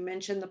 When you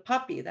mention the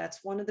puppy,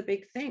 that's one of the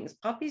big things.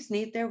 Puppies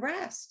need their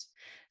rest.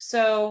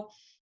 So,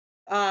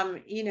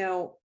 um, you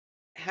know,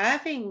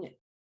 having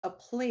a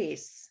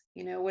place,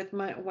 with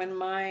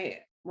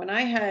when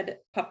I had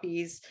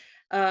puppies,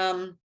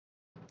 um,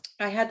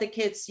 I had the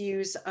kids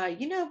use,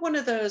 one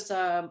of those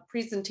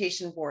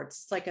presentation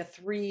boards. It's like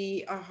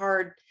a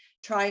hard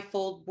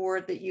trifold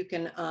board that you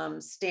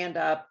can stand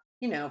up,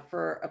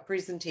 for a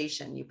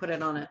presentation. You put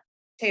it on a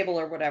table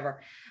or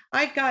whatever.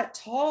 I got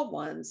tall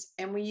ones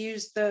and we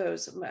used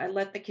those. I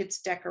let the kids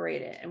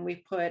decorate it and we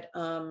put,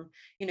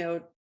 you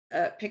know,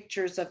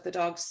 pictures of the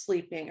dog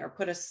sleeping or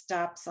put a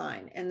stop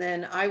sign. And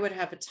then I would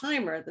have a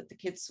timer that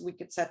we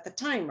could set the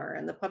timer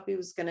and the puppy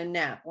was going to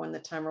nap when the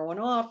timer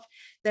went off.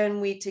 Then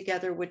we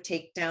together would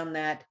take down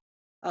that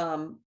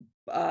um,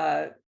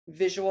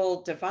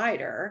 visual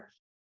divider.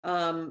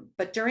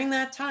 But during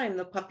that time,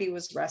 the puppy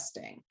was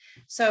resting.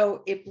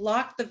 So it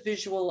blocked the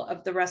visual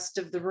of the rest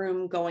of the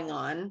room going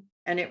on.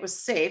 And it was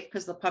safe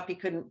because the puppy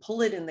couldn't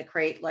pull it in the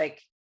crate like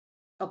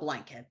a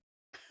blanket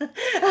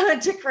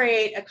to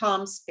create a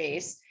calm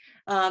space.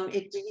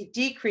 It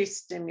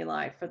decreased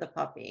stimuli for the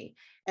puppy.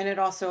 And it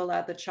also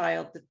allowed the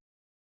child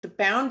the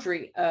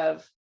boundary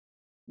of,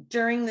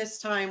 during this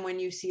time when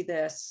you see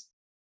this,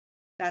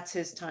 that's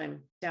his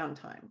time,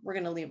 downtime. We're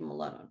going to leave him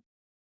alone.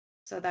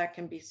 So that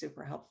can be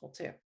super helpful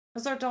too.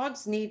 Because our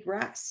dogs need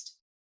rest.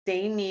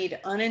 They need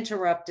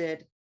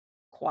uninterrupted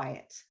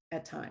quiet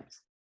at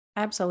times.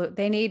 Absolutely.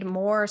 They need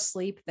more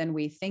sleep than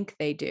we think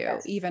they do,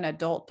 Yes. even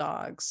adult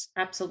dogs.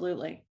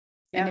 Absolutely.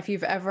 And Yeah. if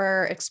you've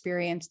ever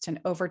experienced an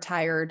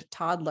overtired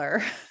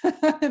toddler,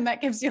 then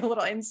that gives you a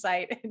little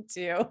insight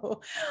into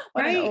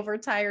what an Right.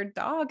 overtired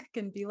dog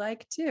can be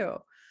like too.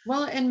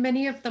 Well, and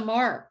many of them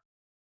are.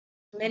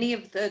 Many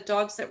of the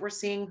dogs that we're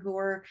seeing who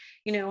are,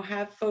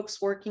 have folks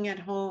working at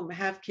home,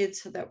 have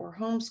kids that were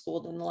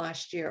homeschooled in the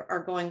last year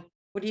are going,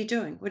 what are you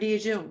doing? What are you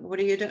doing? What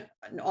are you doing?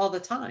 All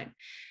the time.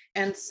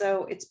 And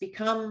so it's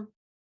become,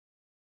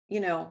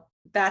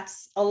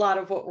 that's a lot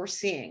of what we're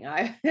seeing.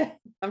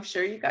 I'm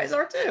sure you guys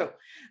are too.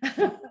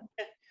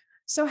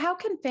 So how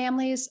can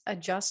families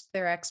adjust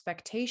their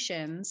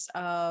expectations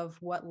of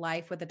what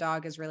life with a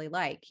dog is really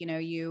like?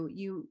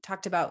 You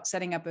talked about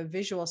setting up a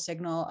visual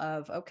signal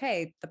of,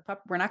 okay,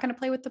 we're not going to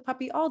play with the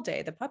puppy all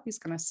day. The puppy's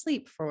going to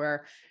sleep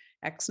for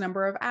X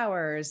number of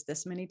hours,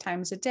 this many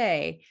times a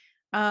day.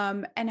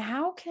 And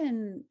how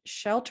can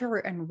shelter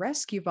and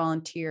rescue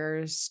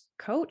volunteers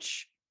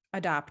coach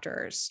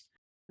adopters?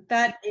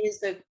 That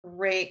is a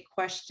great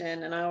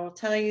question. And I will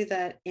tell you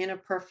that in a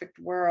perfect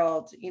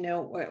world,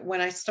 when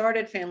I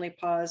started Family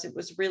Paws, it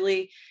was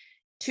really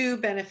to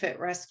benefit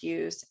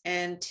rescues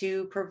and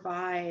to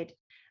provide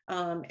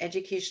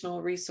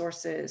educational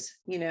resources,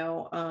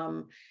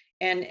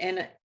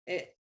 and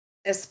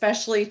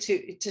especially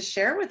to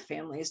share with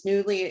families,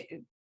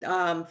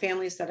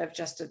 families that have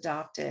just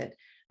adopted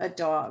a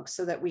dog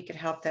so that we could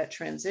help that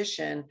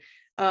transition.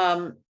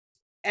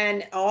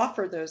 And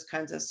offer those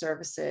kinds of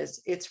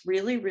services. It's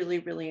really, really,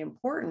 really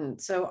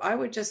important. So I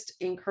would just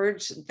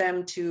encourage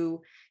them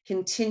to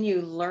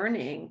continue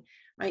learning.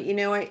 I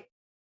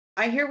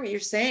hear what you're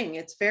saying.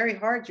 It's very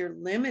hard. You're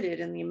limited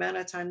in the amount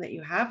of time that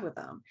you have with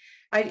them.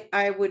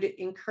 I would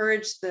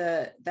encourage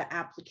the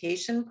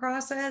application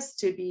process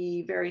to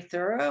be very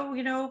thorough.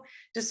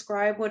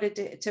 Describe what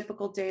a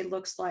typical day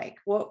looks like.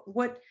 What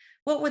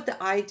would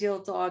the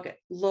ideal dog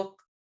look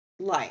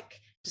like?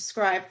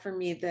 Describe for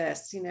me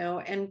this,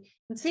 and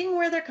seeing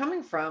where they're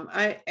coming from.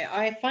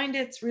 I find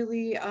it's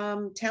really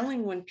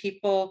telling when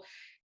people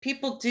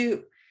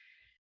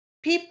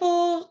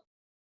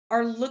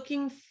are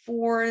looking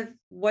for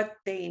what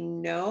they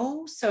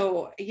know.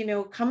 So,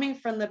 coming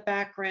from the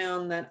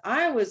background that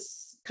I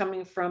was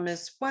coming from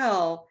as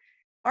well,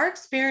 our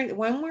experience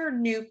when we're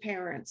new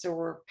parents or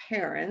we're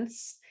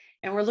parents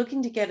and we're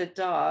looking to get a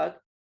dog,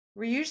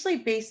 we're usually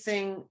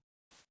basing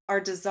our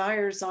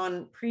desires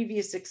on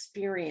previous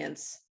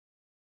experience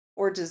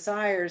or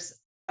desires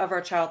of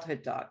our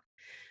childhood dog.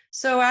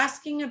 So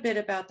asking a bit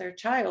about their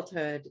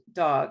childhood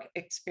dog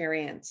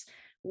experience,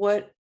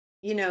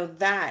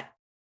 that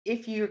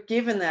if you're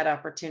given that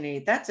opportunity,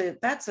 that's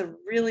a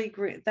really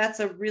great, that's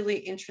a really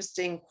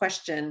interesting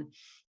question.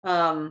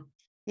 Did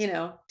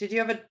you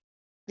have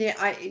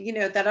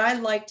that I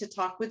like to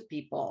talk with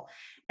people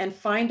and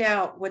find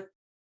out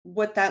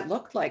what that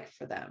looked like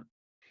for them.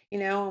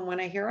 And when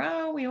I hear,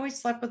 oh, we always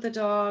slept with the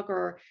dog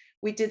or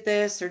we did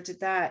this or did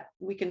that,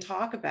 we can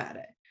talk about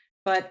it.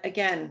 But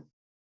again,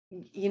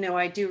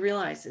 I do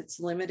realize it's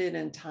limited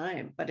in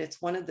time, but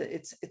it's one of the,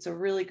 it's a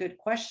really good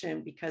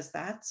question because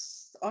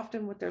that's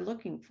often what they're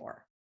looking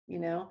for,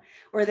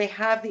 or they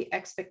have the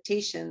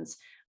expectations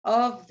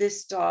of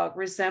this dog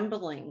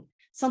resembling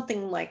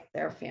something like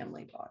their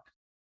family dog.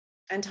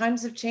 And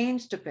times have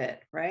changed a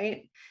bit,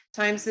 right?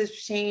 Times have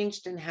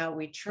changed in how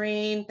we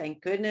train,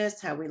 thank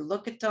goodness, how we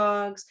look at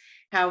dogs,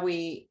 how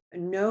we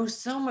know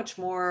so much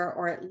more,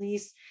 or at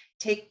least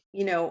take,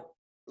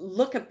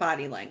 look at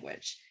body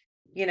language,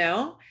 you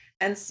know?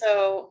 And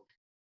so,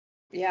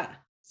 yeah,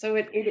 so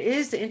it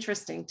is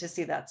interesting to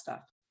see that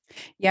stuff.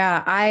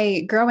 Yeah,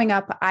 growing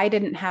up, I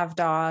didn't have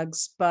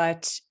dogs,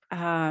 but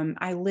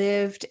I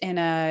lived in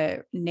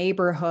a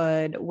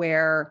neighborhood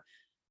where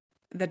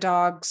the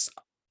dogs,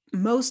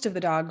 most of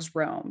the dogs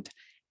roamed.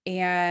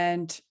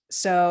 And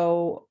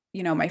so,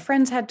 my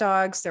friends had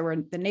dogs. There were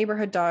the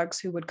neighborhood dogs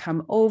who would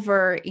come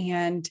over,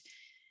 and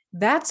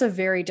that's a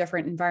very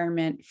different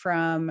environment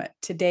from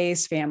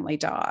today's family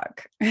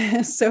dog.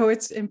 So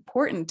it's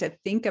important to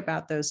think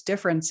about those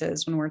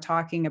differences when we're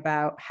talking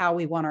about how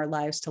we want our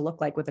lives to look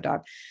like with a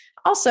dog.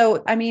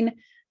 Also, I mean,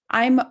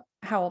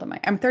 how old am I?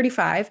 I'm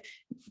 35.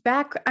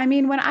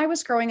 When I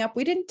was growing up,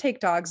 we didn't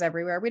take dogs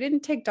everywhere. We didn't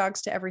take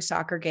dogs to every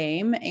soccer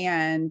game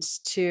and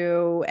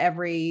to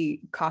every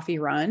coffee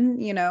run.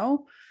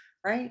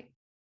 Right.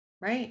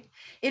 Right.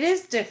 It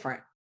is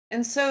different.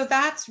 And so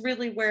that's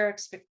really where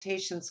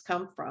expectations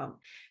come from.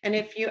 And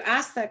if you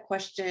ask that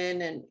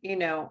question, and,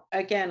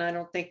 again, I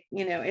don't think,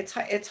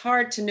 it's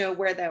hard to know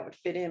where that would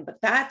fit in, but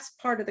that's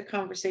part of the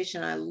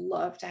conversation I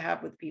love to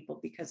have with people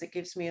because it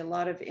gives me a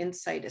lot of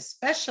insight,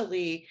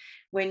 especially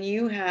when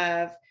you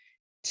have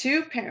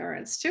two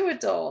parents, two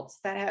adults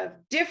that have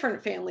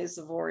different families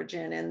of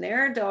origin and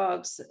their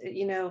dogs,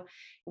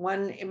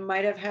 one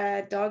might have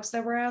had dogs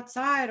that were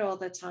outside all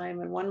the time,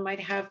 and one might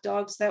have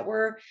dogs that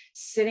were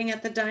sitting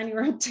at the dining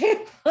room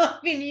table. I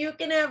mean, you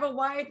can have a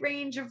wide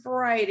range of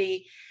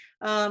variety.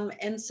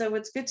 And so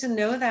it's good to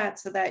know that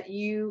so that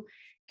you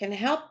can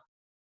help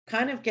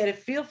kind of get a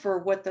feel for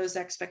what those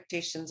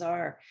expectations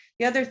are.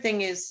 The other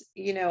thing is,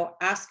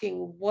 asking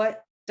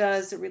what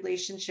does a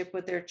relationship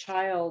with their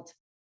child,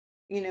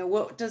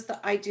 what does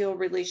the ideal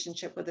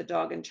relationship with a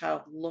dog and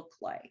child look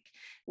like?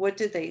 What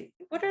are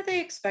they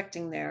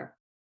expecting there?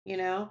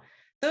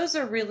 Those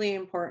are really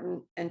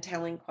important and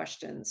telling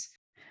questions.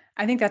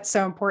 I think that's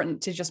so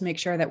important to just make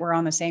sure that we're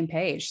on the same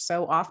page.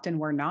 So often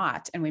we're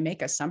not, and we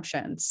make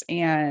assumptions,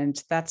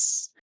 and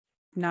that's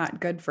not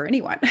good for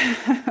anyone.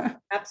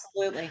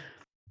 Absolutely.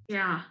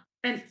 Yeah.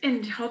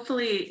 And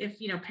hopefully if,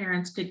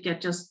 parents could get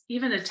just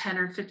even a 10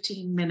 or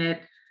 15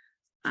 minute,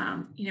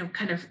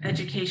 kind of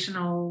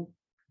educational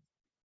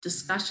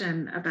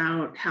discussion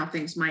about how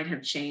things might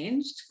have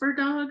changed for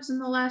dogs in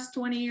the last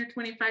 20 or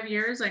 25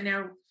 years. I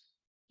know,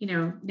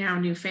 now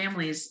new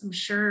families, I'm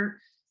sure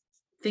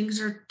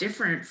things are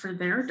different for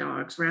their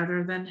dogs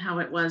rather than how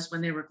it was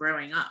when they were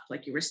growing up.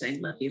 Like you were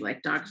saying, Libby,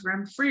 like dogs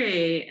roam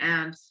free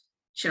and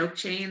choke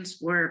chains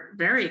were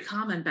very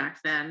common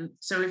back then.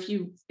 So if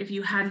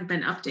you hadn't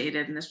been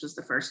updated and this was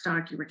the first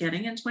dog you were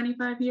getting in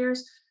 25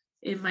 years,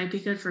 it might be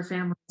good for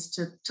families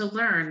to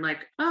learn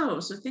like, oh,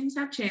 so things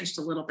have changed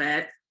a little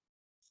bit.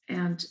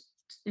 And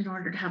in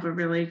order to have a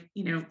really,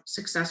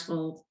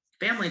 successful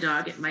family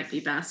dog, it might be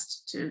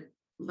best to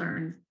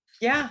learn.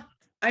 Yeah.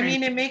 I train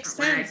mean, it a makes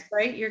different way. sense,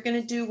 right? You're going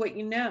to do what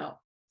you know.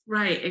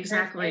 Right, And,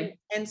 exactly.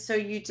 and so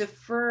you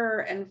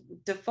defer and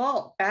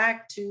default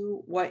back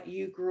to what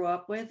you grew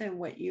up with and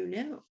what you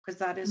knew, because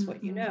that is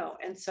what you Mhm, know.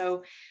 And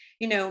so,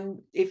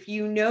 if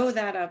you know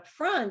that up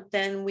front,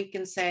 then we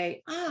can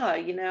say,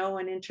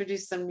 and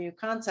introduce some new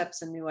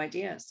concepts and new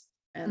ideas.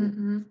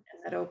 mhm.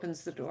 And that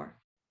opens the door.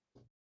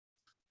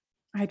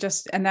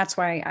 And that's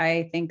why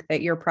I think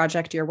that your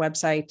project, your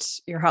website,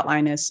 your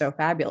hotline is so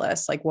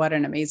fabulous. Like, what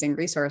an amazing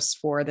resource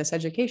for this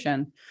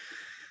education.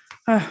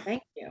 Oh,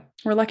 Thank you.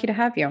 we're lucky to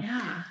have you.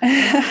 Yeah,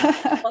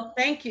 yeah. Well,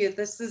 thank you.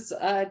 This is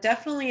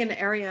definitely an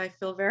area I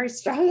feel very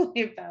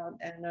strongly about,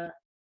 and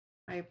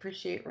I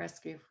appreciate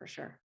rescue for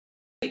sure.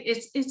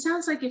 It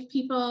sounds like if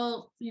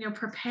people,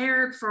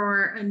 prepared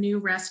for a new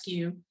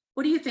rescue,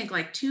 what do you think?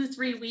 Like 2,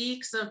 3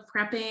 weeks of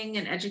prepping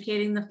and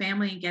educating the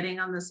family and getting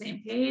on the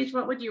same page?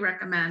 What would you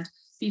recommend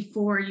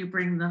before you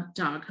bring the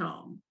dog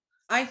home?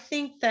 I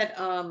think that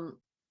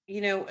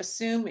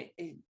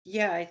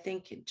yeah, I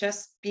think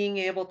just being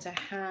able to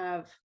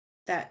have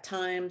that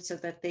time so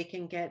that they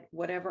can get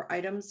whatever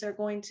items they're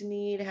going to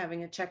need,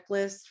 having a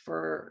checklist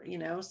for,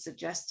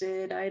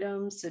 suggested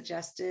items,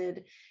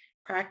 suggested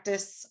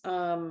practice.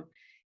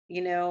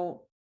 You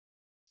know,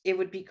 it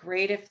would be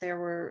great if there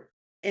were,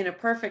 in a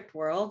perfect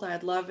world,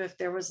 I'd love if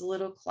there was a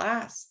little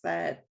class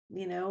that,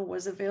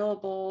 was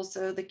available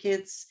so the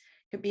kids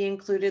could be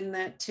included in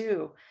that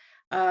too.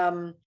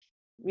 Um,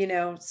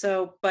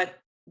 but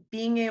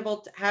being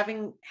able to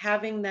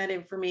having that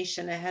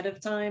information ahead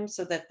of time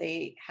so that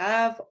they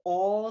have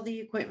all the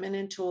equipment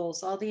and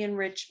tools, all the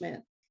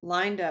enrichment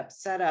lined up,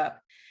 set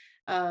up.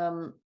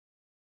 Um,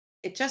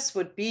 it just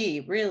would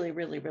be really,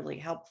 really, really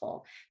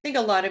helpful. I think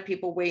a lot of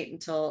people wait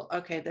until,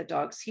 okay, the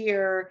dog's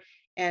here,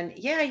 And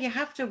yeah, you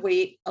have to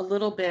wait a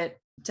little bit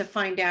to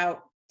find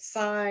out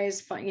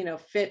size,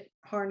 fit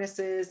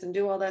harnesses and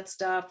do all that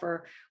stuff,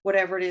 or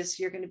whatever it is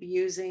you're going to be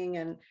using,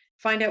 and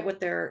find out what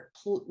their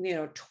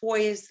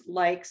toys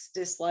likes,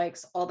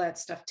 dislikes, all that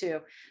stuff too.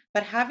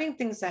 But having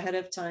things ahead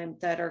of time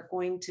that are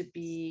going to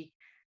be,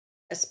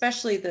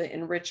 especially the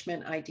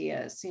enrichment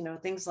ideas,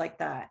 things like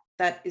that,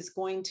 that is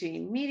going to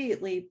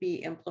immediately be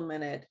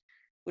implemented,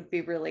 would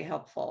be really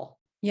helpful.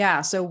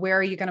 Yeah. So where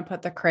are you going to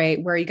put the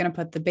crate? Where are you going to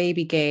put the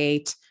baby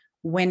gate?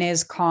 When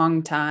is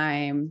Kong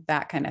time?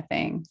 That kind of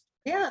thing.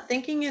 Yeah,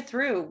 thinking it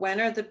through.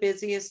 When are the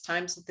busiest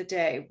times of the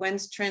day?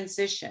 When's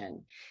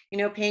transition?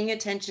 Paying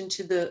attention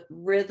to the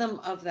rhythm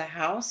of the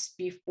house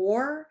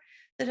before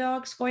the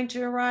dog's going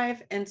to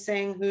arrive, and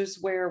saying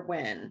who's where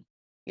when,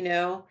 you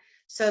know.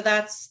 So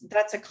that's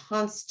a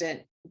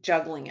constant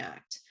juggling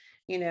act.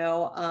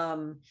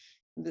 The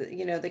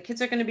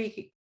kids are going to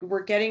be,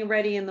 we're getting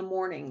ready in the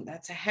morning.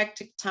 That's a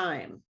hectic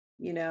time,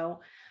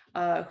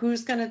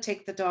 who's going to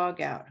take the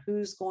dog out?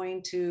 Who's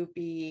going to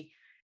be,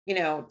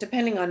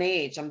 depending on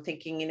age, I'm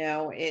thinking,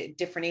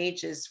 different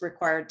ages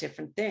require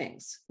different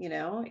things,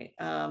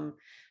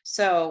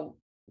 so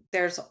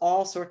there's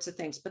all sorts of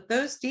things, but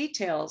those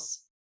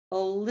details, a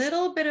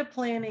little bit of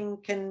planning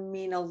can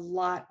mean a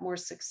lot more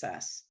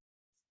success.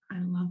 I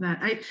love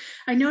that.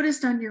 I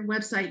noticed on your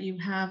website you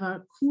have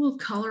a cool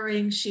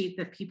coloring sheet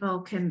that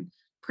people can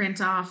print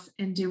off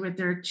and do with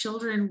their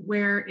children,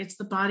 where it's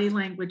the body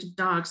language of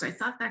dogs. I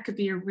thought that could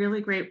be a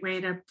really great way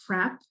to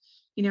prep,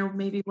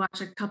 maybe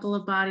watch a couple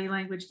of body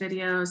language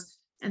videos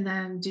and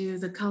then do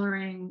the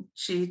coloring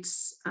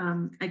sheets,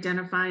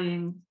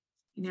 identifying,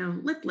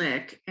 lip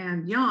lick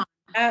and yawn,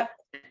 Uh,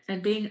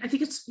 and being, I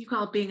think you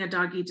call it being a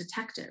doggy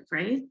detective,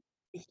 right?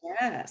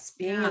 yes,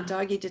 being a Yeah.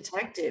 doggy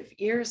detective,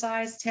 ears,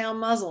 eyes, tail,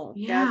 muzzle,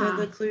 gather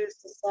the Yeah. clues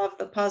to solve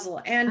the puzzle.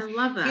 I And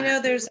love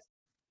that. there's,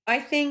 I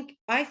think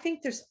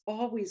there's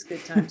always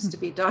good times to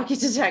be doggy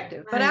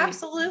detective, but Right.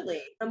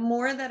 absolutely, the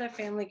more that a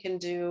family can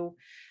do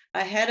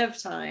ahead of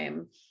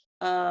time,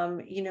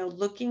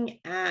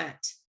 looking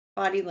at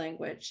body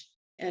language,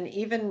 and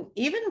even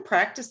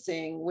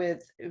practicing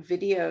with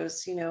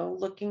videos,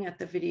 looking at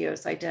the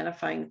videos,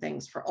 identifying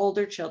things for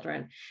older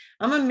children.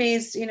 I'm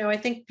amazed, I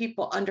think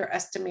people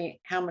underestimate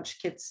how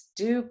much kids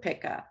do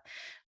pick up.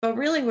 But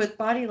really, with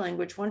body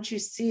language, once you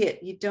see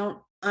it, you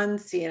don't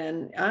unsee it.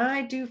 And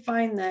I do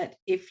find that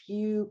if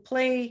you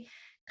play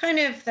kind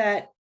of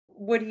that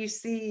what do you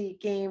see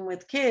game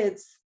with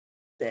kids,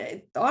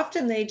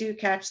 often they do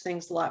catch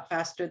things a lot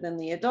faster than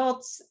the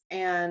adults.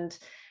 Um,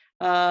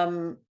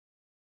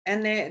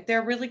 and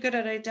they're really good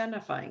at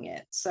identifying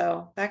it.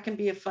 So that can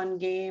be a fun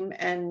game.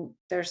 And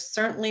there's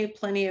certainly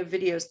plenty of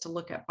videos to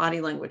look at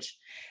body language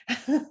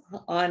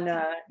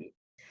on,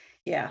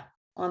 yeah,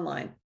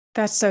 online.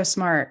 That's so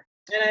smart.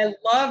 And I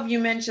love you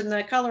mentioned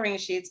the coloring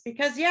sheets,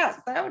 because yes,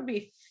 that would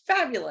be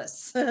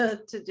fabulous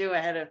to do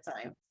ahead of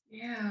time.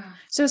 Yeah.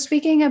 So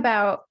speaking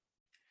about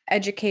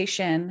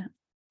education,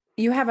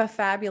 you have a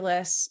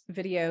fabulous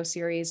video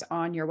series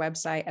on your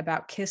website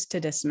about Kiss to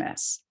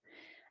Dismiss.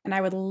 And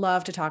I would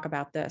love to talk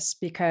about this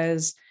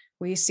because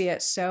we see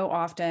it so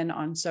often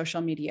on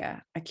social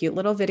media. A cute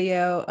little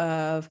video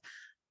of,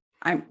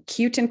 I'm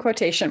cute in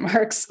quotation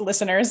marks,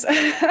 listeners, of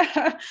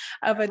a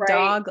Right,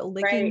 dog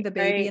licking the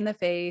baby right. in the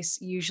face,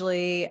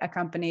 usually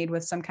accompanied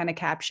with some kind of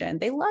caption.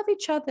 They love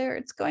each other.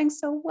 It's going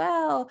so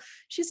well.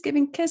 She's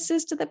giving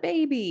kisses to the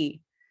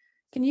baby.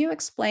 Can you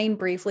explain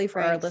briefly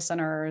for our Right.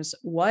 listeners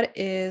what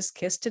is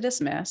Kiss to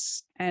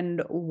Dismiss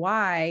and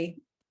why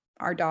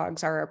our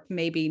dogs are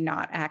maybe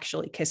not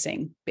actually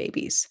kissing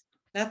babies?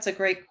 That's a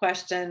great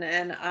question.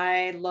 And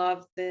I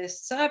love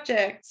this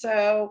subject.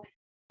 So,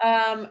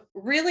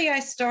 really,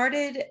 I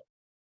started,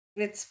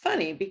 it's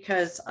funny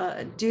because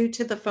due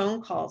to the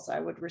phone calls I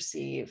would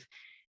receive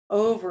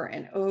over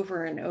and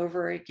over and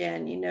over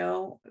again,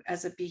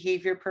 as a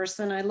behavior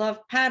person, I love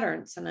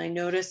patterns, and I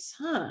notice,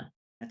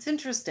 that's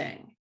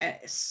interesting.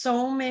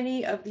 So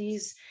many of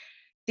these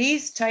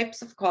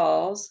types of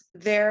calls,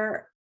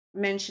 they're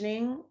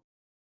mentioning,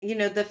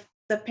 the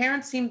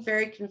parents seem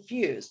very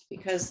confused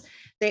because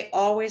they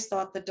always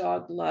thought the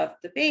dog loved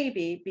the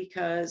baby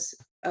because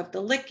of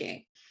the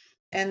licking.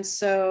 And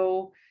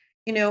so,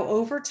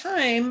 over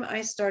time,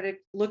 I started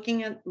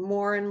looking at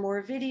more and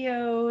more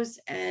videos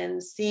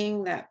and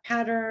seeing that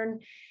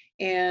pattern.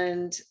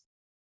 And,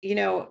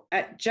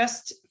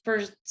 just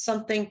for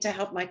something to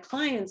help my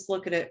clients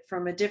look at it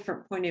from a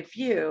different point of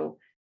view,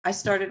 I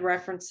started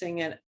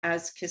referencing it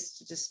as Kiss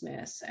to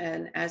Dismiss,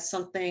 and as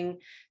something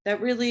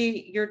that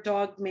really your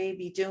dog may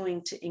be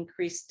doing to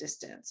increase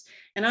distance.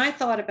 And I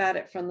thought about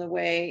it from the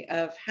way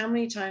of how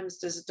many times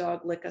does a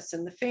dog lick us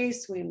in the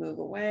face? We move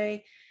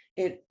away.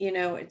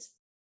 It's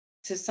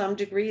to some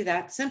degree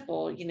that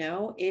simple,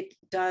 it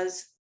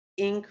does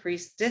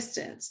increase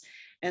distance.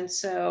 And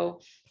so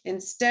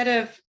instead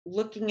of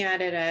looking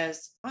at it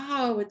as,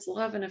 oh, it's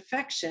love and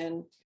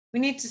affection, we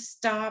need to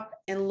stop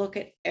and look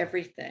at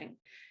everything.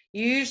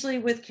 Usually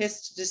with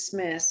Kiss to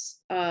Dismiss,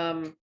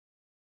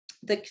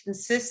 the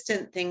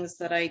consistent things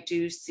that I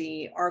do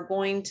see are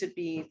going to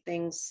be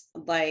things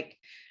like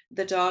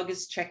the dog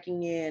is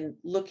checking in,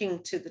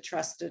 looking to the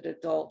trusted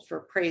adult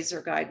for praise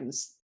or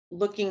guidance,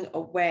 looking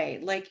away,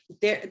 like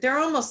they're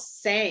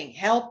almost saying,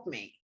 help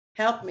me,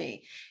 help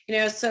me.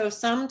 So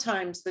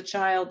sometimes the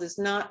child is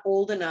not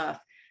old enough.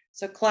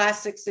 So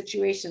classic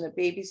situation, the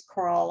baby's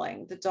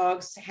crawling, the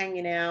dog's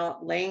hanging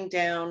out, laying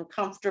down,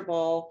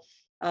 comfortable,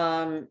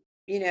 you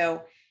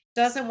know,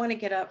 doesn't want to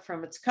get up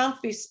from its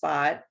comfy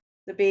spot.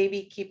 The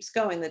baby keeps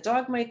going. The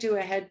dog might do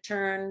a head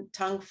turn,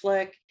 tongue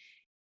flick,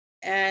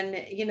 and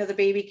the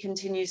baby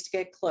continues to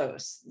get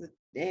close.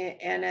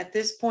 And at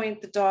this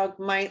point, the dog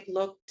might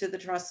look to the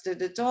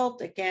trusted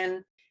adult.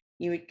 Again,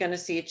 you're going to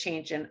see a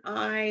change in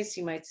eyes.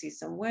 You might see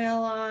some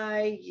whale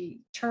eye,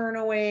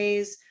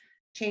 turnaways,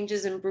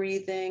 changes in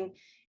breathing.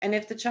 And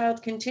if the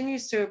child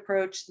continues to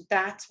approach,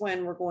 that's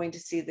when we're going to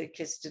see the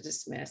kiss to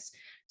dismiss.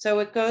 So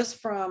it goes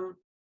from,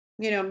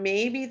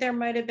 maybe there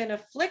might have been a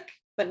flick,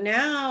 but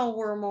now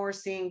we're more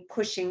seeing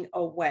pushing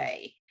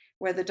away,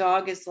 where the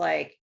dog is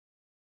like,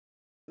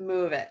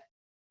 move it.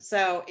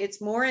 So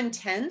it's more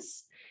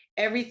intense.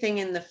 Everything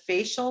in the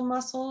facial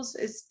muscles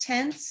is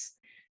tense,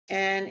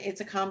 and it's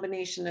a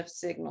combination of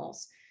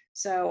signals.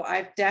 So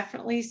I've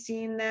definitely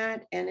seen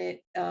that. And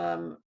it,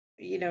 time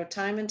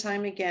and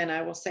time again,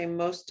 I will say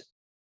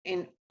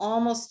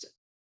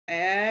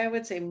I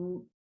would say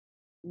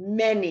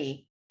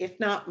many, if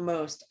not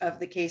most of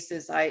the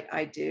cases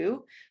I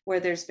do, where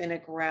there's been a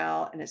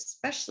growl and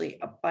especially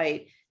a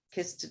bite,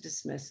 kiss to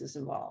dismiss is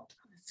involved.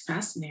 It's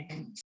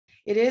fascinating.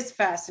 It is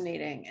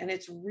fascinating, and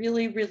it's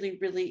really, really,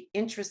 really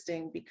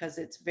interesting because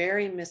it's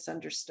very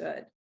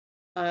misunderstood.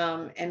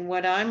 And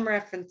what I'm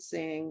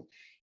referencing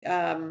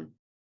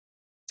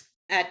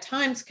at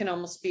times can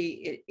almost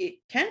be, it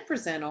can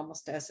present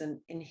almost as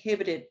an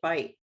inhibited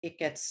bite. It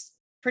gets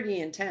pretty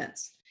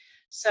intense.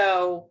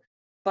 So,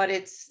 but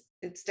it's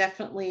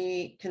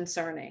definitely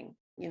concerning,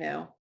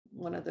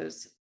 one of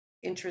those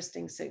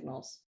interesting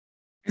signals.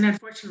 And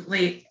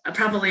unfortunately,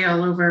 probably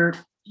all over,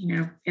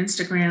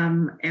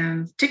 Instagram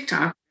and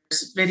TikTok,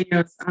 there's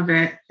videos of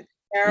it.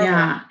 Terrible.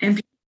 Yeah. And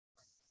people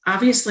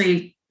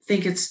obviously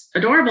think it's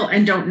adorable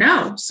and don't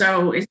know.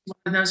 So it's one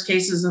of those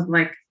cases of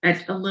like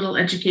a little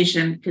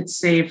education could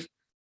save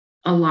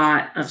a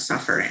lot of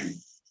suffering.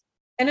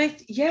 And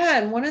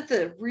and one of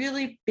the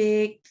really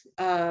big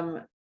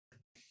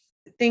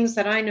things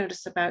that I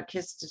notice about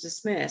kiss to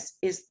dismiss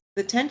is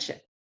the tension.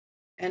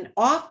 And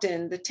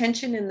often the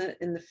tension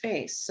in the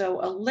face. So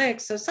a lick.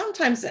 So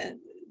sometimes,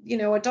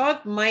 a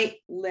dog might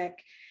lick,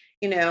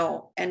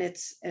 and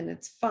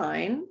it's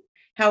fine.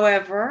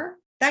 However,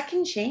 that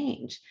can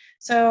change.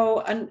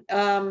 So,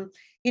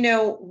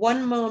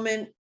 one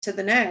moment to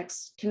the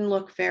next can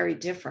look very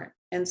different.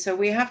 And so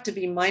we have to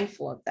be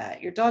mindful of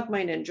that. Your dog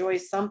might enjoy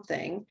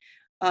something,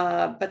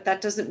 but that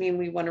doesn't mean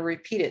we want to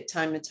repeat it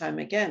time and time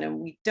again. And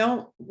we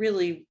don't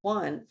really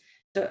want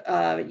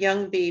the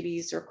young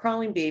babies or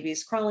crawling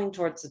babies crawling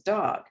towards the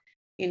dog.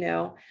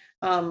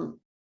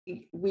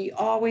 We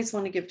always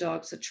want to give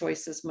dogs a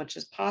choice as much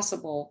as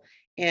possible.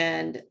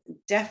 And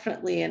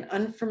definitely an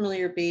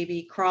unfamiliar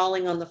baby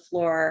crawling on the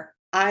floor,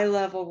 eye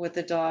level with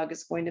the dog,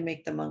 is going to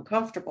make them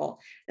uncomfortable,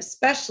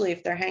 especially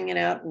if they're hanging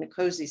out in a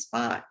cozy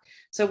spot.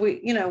 So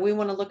we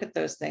want to look at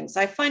those things.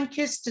 I find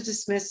kiss to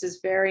dismiss is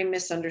very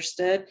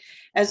misunderstood,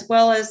 as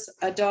well as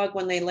a dog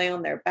when they lay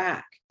on their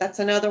back. That's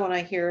another one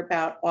I hear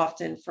about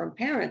often from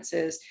parents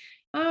is,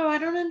 oh, I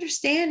don't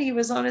understand. He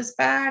was on his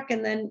back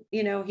and then,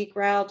 he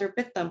growled or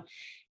bit them.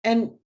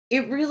 And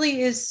it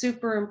really is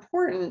super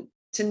important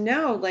to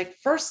know, like,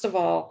 first of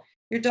all,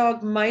 your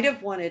dog might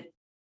have wanted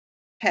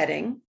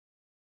petting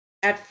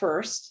at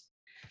first,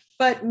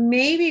 but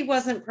maybe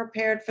wasn't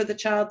prepared for the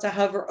child to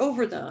hover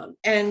over them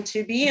and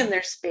to be in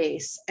their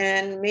space.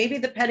 And maybe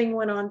the petting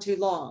went on too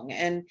long.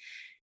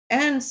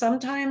 And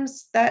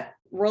sometimes that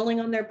rolling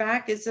on their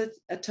back is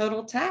a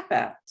total tap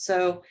out.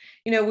 So,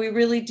 we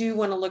really do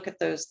want to look at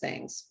those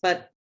things,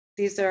 but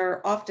these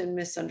are often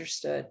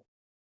misunderstood.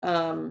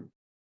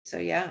 So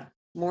yeah,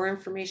 more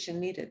information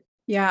needed.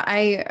 Yeah,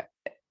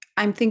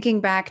 I'm thinking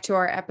back to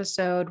our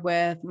episode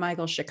with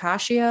Michael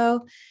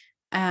Shikashio,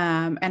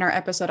 and our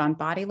episode on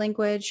body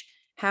language,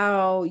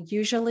 how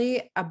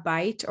usually a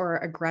bite or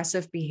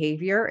aggressive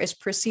behavior is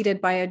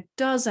preceded by a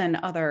dozen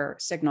other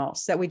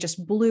signals that we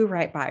just blew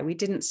right by, we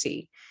didn't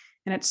see.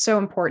 And it's so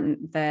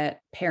important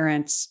that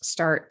parents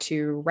start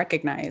to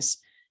recognize,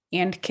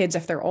 and kids,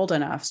 if they're old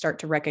enough, start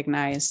to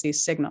recognize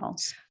these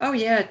signals. Oh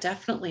yeah,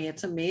 definitely.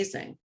 It's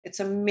amazing. It's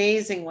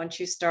amazing once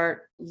you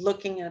start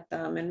looking at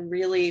them and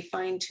really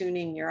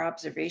fine-tuning your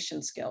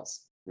observation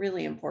skills.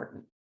 Really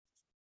important.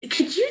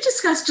 Could you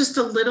discuss just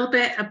a little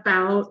bit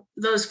about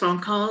those phone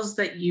calls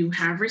that you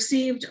have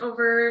received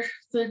over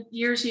the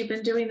years you've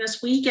been doing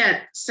this? We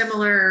get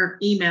similar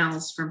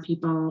emails from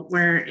people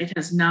where it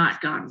has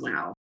not gone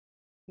well.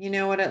 You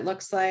know what it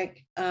looks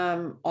like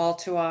all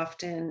too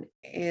often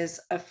is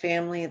a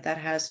family that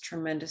has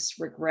tremendous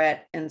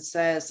regret and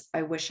says,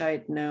 I wish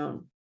I'd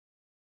known.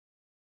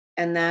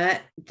 And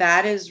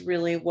that is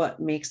really what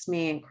makes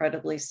me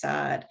incredibly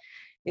sad,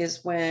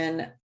 is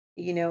when,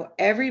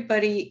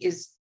 everybody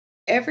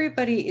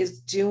is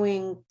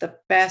doing the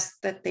best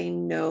that they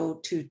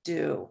know to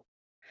do.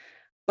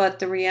 But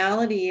the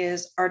reality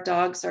is, our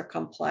dogs are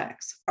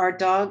complex. Our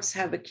dogs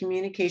have a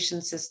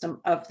communication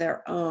system of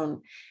their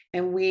own,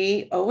 and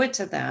we owe it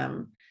to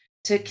them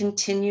to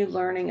continue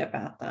learning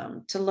about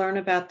them, to learn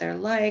about their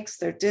likes,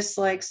 their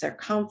dislikes, their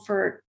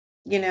comfort,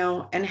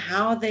 and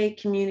how they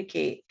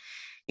communicate.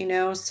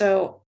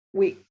 So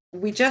we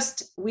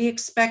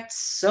expect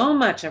so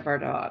much of our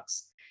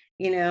dogs,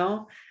 you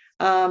know.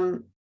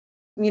 Um,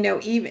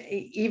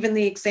 even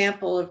the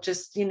example of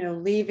just,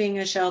 leaving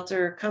a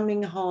shelter,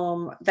 coming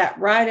home, that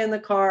ride in the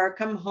car,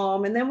 come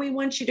home, and then we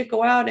want you to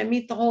go out and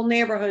meet the whole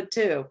neighborhood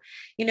too.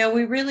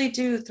 We really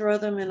do throw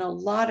them in a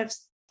lot of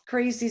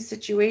crazy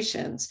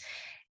situations,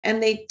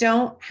 and they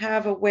don't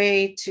have a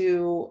way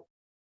to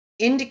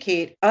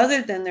indicate,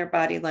 other than their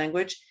body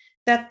language,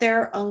 that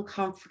they're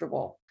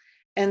uncomfortable.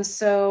 And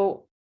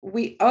so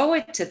we owe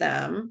it to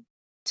them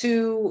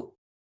to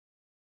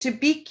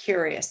be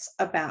curious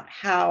about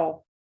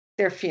how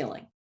they're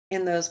feeling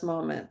in those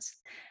moments.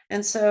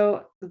 And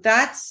so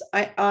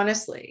I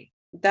honestly,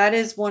 that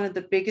is one of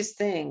the biggest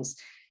things.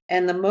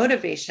 And the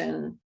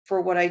motivation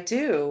for what I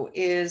do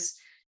is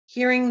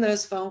hearing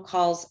those phone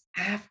calls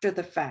after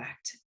the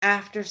fact,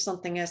 after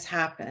something has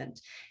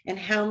happened, and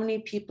how many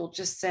people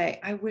just say,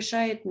 I wish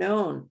I had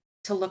known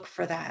to look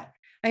for that.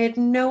 I had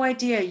no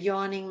idea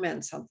yawning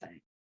meant something.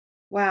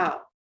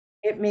 Wow,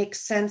 it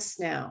makes sense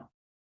now.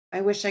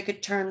 I wish I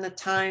could turn the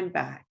time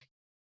back.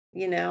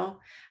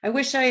 I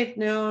wish I had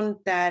known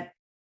that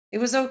it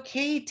was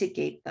okay to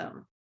gate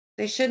them.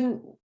 They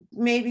shouldn't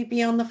maybe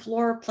be on the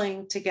floor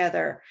playing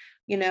together,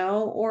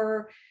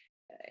 or,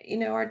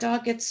 our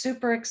dog gets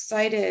super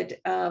excited,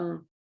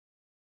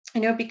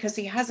 because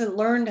he hasn't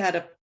learned how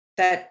to,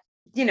 that,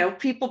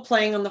 people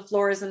playing on the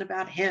floor isn't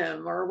about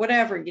him or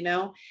whatever,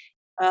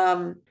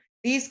 um,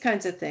 these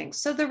kinds of things.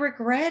 So the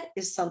regret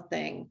is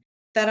something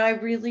that I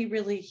really,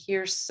 really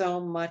hear so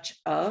much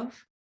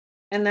of.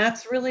 And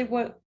that's really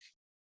what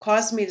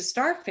caused me to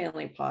start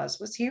Family Pause,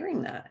 was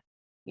hearing that,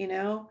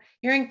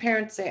 hearing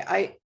parents say,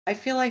 I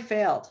feel I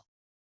failed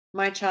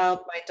my child,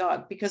 my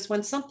dog, because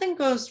when something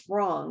goes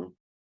wrong,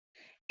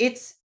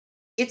 it's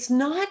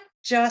not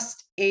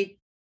just an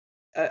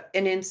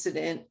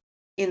incident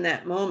in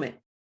that moment.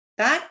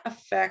 That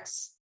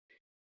affects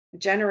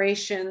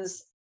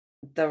generations.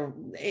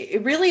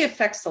 It really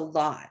affects a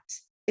lot.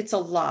 It's a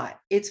lot.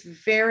 It's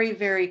very,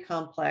 very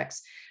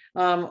complex.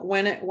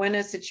 When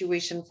a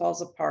situation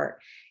falls apart,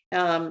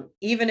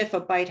 even if a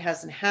bite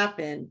hasn't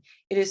happened,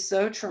 it is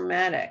so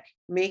traumatic.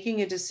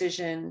 Making a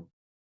decision,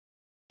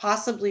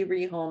 possibly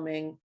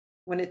rehoming,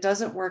 when it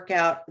doesn't work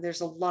out,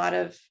 there's a lot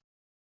of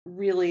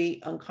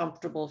really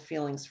uncomfortable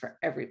feelings for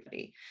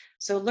everybody.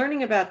 So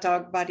learning about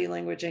dog body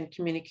language and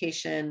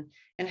communication,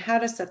 and how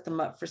to set them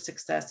up for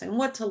success, and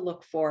what to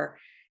look for,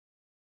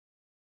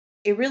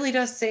 it really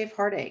does save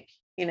heartache,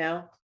 and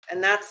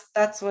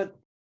that's what,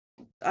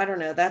 I don't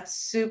know, that's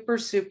super,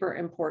 super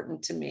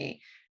important to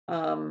me,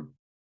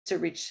 to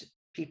reach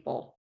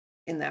people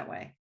in that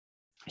way.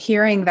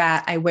 Hearing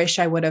that, I wish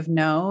I would have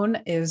known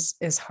is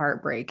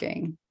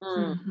heartbreaking.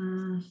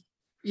 Mhm.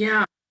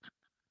 Yeah.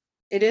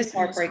 It is It is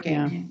heartbreaking.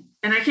 heartbreaking.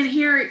 And I can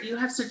hear you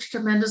have such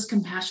tremendous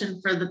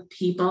compassion for the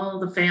people,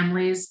 the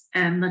families,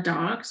 and the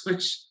dogs,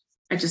 which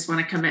I just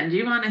want to commend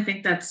you on. I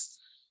think that's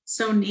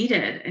so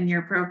needed. And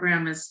your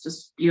program is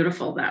just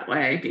beautiful that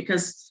way,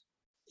 because,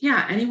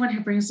 yeah, anyone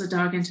who brings a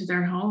dog into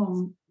their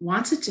home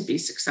wants it to be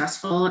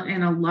successful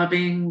in a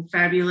loving,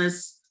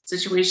 fabulous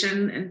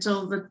situation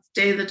until the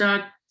day the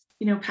dog,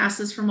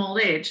 passes from old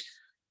age.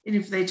 And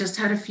if they just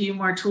had a few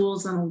more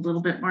tools and a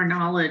little bit more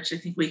knowledge, I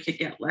think we could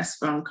get less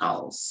phone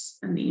calls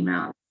and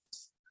emails.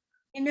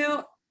 You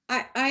know,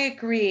 I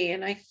agree,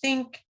 and I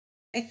think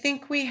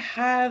we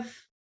have,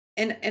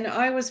 and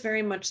I was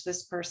very much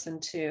this person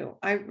too.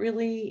 I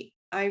really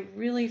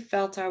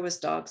felt I was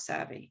dog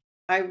savvy.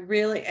 I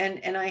really,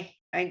 and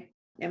I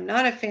am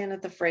not a fan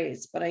of the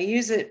phrase, but I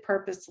use it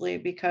purposely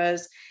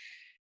because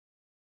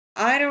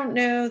I don't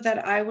know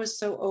that I was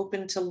so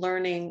open to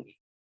learning,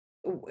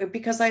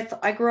 because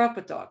I grew up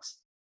with dogs,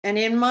 and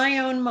in my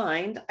own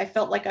mind, I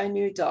felt like I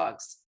knew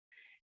dogs.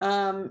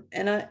 And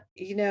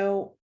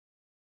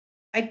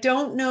I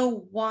don't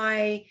know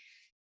why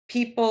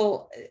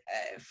people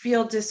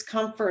feel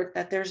discomfort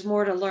that there's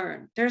more to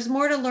learn. There's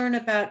more to learn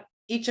about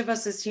each of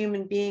us as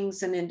human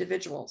beings and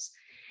individuals.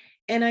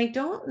 And I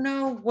don't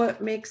know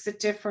what makes it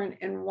different,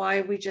 and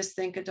why we just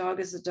think a dog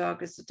is a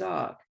dog is a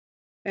dog,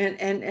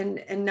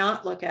 and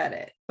not look at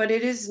it. But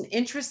it is an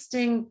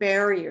interesting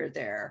barrier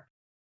there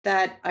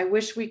that I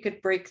wish we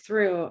could break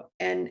through,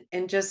 and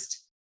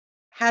just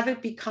have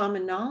it be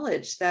common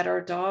knowledge that our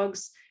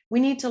dogs,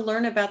 we need to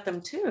learn about them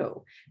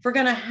too. If we're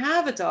going to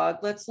have a dog,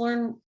 let's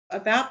learn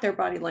about their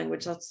body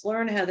language. Let's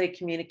learn how they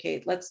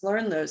communicate. Let's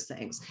learn those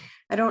things.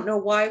 I don't know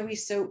why we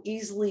so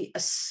easily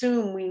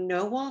assume we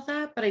know all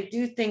that, but I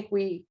do think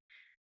we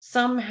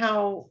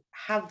somehow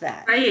have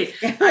that Right.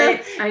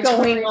 I going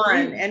totally on,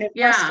 agree. and it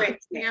Yeah.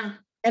 frustrates me. Yeah.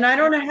 And I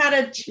don't know how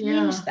to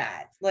change Yeah.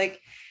 that.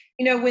 Like,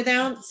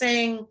 without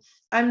saying,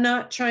 I'm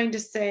not trying to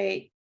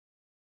say,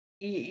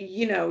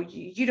 you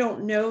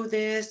don't know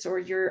this, or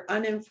you're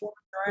uninformed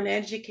or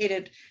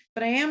uneducated,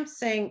 but I am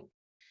saying,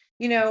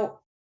 you know,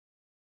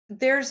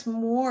 there's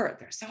more,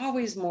 there's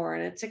always more,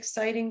 and it's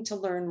exciting to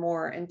learn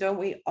more. And don't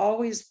we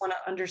always want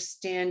to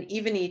understand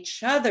even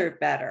each other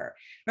better?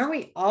 Aren't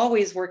we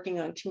always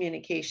working on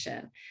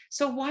communication?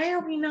 So why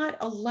are we not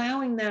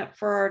allowing that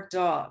for our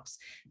dogs?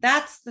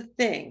 That's the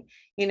thing,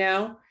 you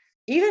know.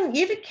 Even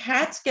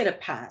cats get a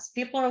pass.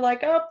 People are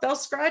like, oh, they'll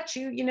scratch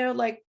you,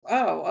 like,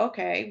 oh,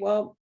 okay,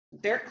 well,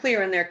 they're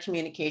clear in their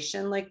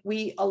communication. Like,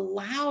 we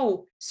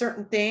allow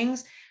certain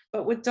things,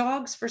 but with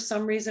dogs, for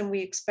some reason, we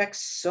expect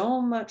so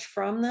much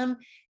from them,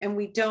 and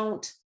we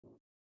don't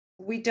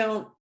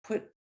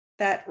put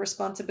that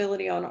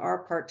responsibility on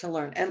our part to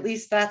learn. At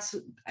least that's,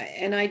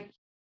 and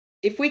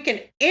if we can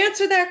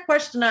answer that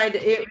question,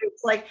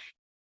 it's like,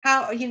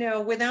 how,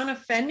 without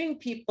offending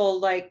people,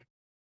 like,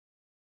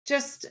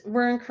 just,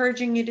 we're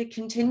encouraging you to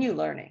continue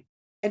learning,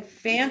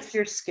 advance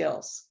your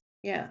skills.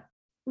 Yeah.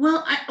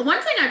 Well,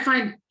 one thing I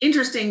find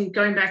interesting,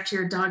 going back to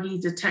your doggy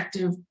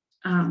detective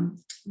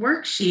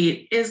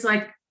worksheet, is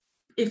like,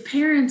 if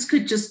parents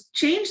could just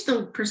change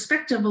the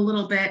perspective a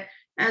little bit,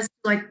 as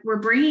like, we're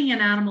bringing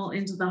an animal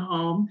into the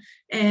home,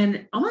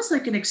 and almost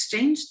like an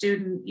exchange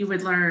student, you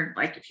would learn,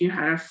 like if you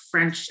had a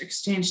French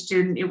exchange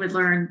student, you would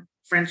learn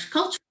French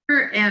culture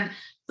and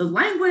the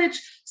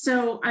language.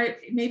 So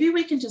maybe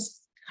we can just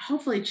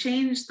hopefully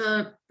change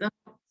the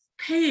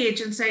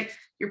page and say,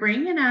 you're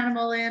bringing an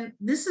animal in,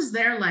 this is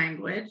their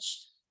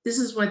language, this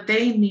is what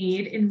they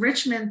need.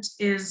 Enrichment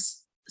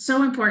is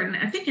so important.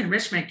 I think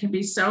enrichment can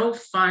be so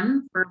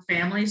fun for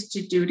families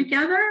to do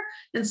together,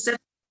 instead of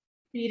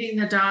feeding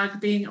the dog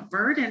being a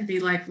burden. Be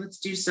like, let's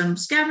do some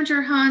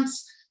scavenger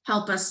hunts,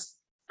 help us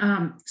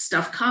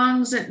stuff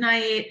Kongs at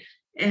night.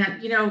 And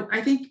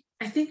I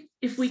think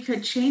if we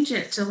could change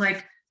it to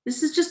like,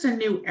 this is just a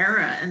new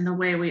era in the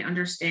way we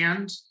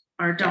understand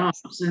our dogs,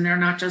 Yes. and they're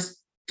not just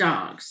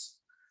dogs.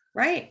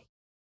 Right.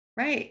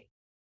 Right.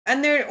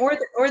 And they're,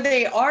 or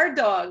they are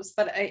dogs,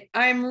 but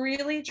I'm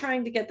really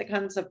trying to get the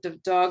concept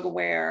of dog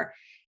aware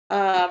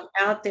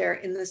out there,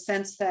 in the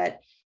sense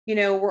that,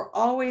 we're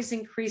always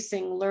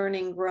increasing,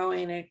 learning,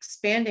 growing, and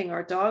expanding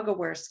our dog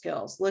aware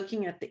skills,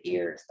 looking at the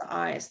ears, the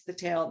eyes, the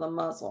tail, the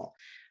muzzle,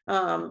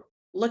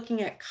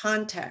 looking at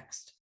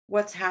context,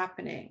 what's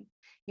happening,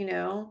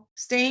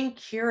 staying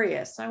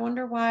curious. I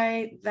wonder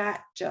why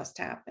that just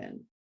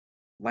happened.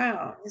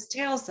 Wow, his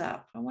tail's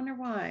up. I wonder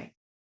why,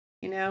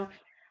 you know?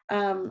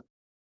 Um,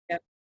 yeah,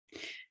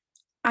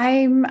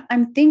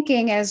 I'm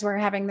thinking, as we're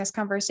having this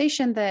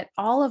conversation, that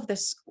all of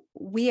this,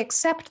 we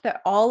accept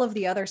that all of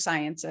the other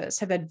sciences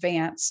have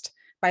advanced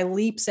by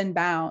leaps and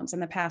bounds in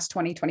the past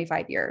 20,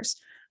 25 years.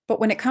 But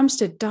when it comes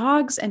to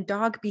dogs and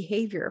dog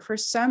behavior, for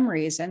some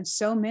reason,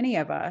 so many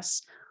of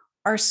us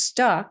are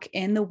stuck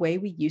in the way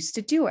we used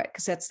to do it,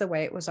 because that's the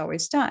way it was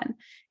always done.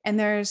 And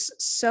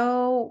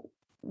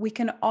we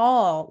can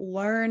all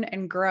learn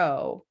and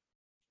grow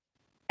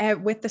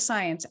with the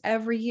science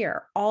every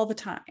year, all the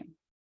time.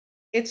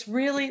 it's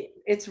really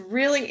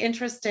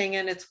interesting,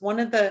 and it's one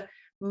of the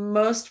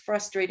most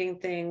frustrating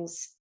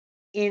things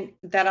in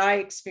that I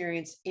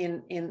experience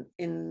in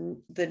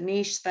the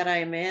niche that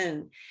I'm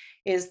in,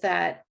 is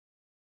that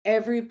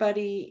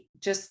everybody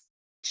just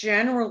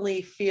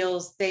generally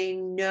feels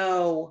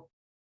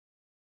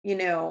you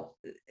know,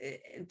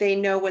 they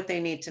know what they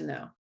need to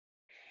know.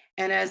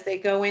 And as they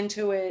go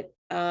into it,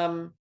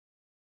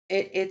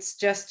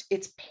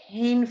 it's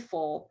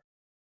painful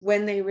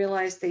when they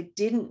realize they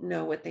didn't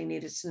know what they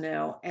needed to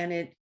know,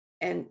 and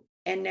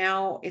and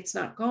now it's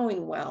not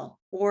going well,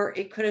 or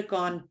it could have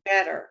gone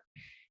better.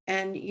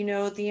 And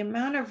the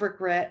amount of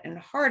regret and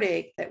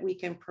heartache that we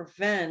can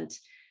prevent,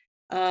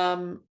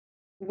 um,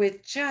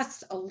 with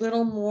just a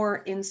little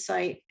more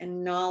insight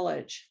and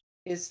knowledge,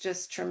 is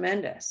just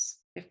tremendous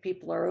if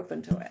people are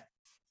open to it.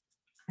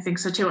 I think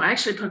so too. I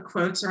actually put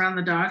quotes around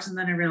the dogs, and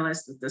then I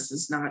realized that this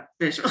is not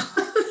visual.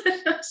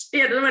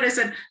 Yeah, when I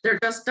said they're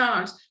just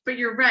dogs, but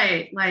you're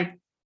right. Like,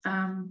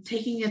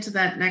 taking it to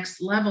that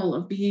next level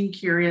of being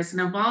curious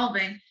and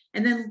evolving.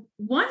 And then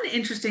one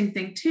interesting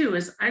thing too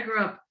is, I grew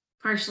up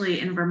partially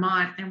in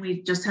Vermont, and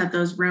we just had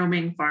those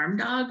roaming farm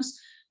dogs.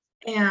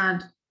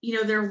 And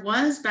there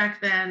was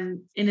back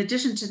then, in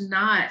addition to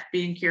not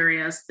being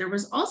curious, there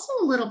was also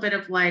a little bit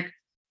of like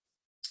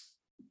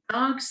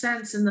dog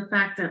sense, in the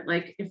fact that,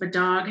 like, if a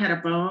dog had a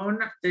bone,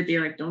 they'd be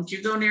like, don't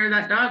you go near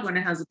that dog when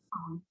it has a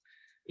bone,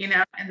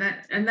 and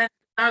then the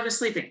dog is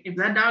sleeping. If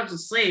that dog's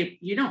asleep,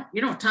 you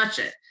don't touch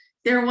it.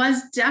 There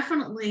was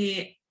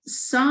definitely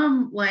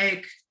some,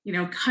 like,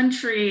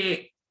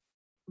 country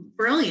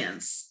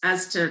brilliance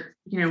as to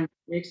what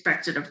we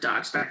expected of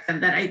dogs back then,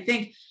 that I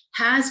think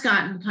has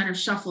gotten kind of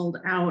shuffled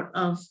out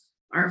of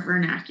our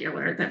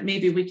vernacular, that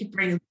maybe we could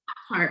bring that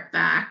part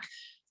back,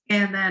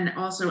 and then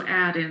also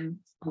add in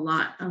a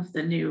lot of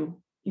the new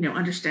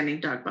understanding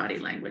dog body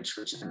language,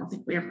 which I don't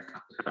think we ever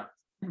talked about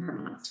in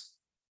Vermont.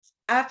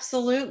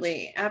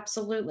 Absolutely.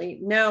 Absolutely.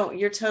 No,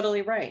 you're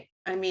totally right.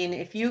 I mean,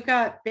 if you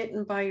got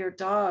bitten by your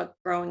dog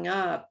growing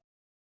up,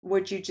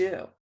 what'd you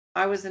do?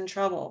 I was in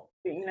trouble.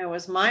 It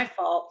was my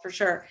fault for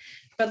sure.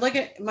 But look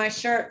at my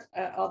shirt,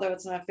 although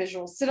it's not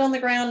visual. Sit on the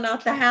ground,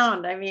 not the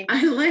hound. I mean,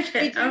 I like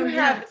we it. do Oh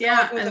have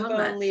yeah. dog with I a love bone,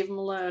 that. leave them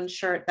alone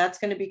shirt. That's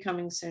going to be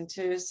coming soon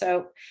too.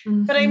 So,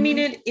 but I mean,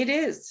 Mhm.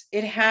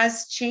 it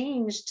has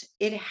changed.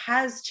 It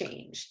has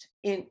changed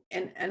and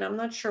I'm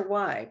not sure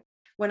why.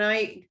 When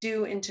I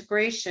do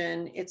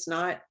integration, it's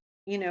not,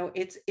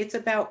 it's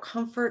about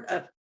comfort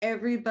of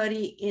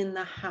everybody in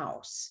the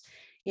house.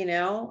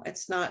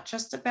 It's not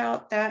just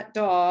about that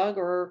dog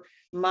or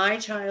my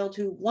child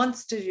who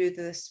wants to do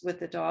this with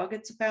the dog.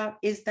 It's about,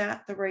 is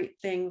that the right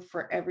thing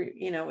for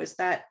is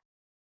that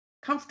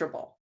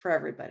comfortable for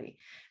everybody?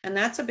 And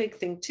that's a big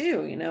thing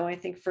too. I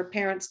think for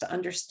parents to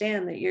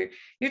understand that your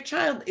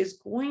child is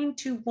going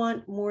to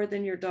want more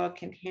than your dog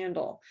can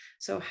handle.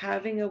 So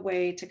having a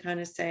way to kind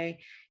of say,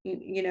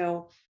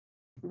 we're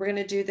going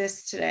to do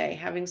this today,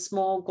 having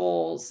small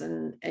goals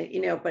and,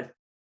 but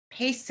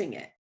pacing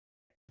it,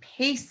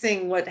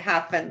 pacing what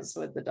happens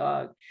with the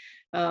dog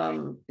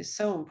is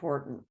so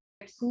important.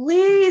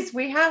 Please,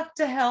 we have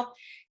to help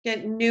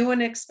get new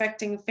and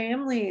expecting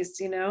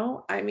families.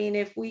 I mean,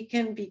 if we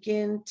can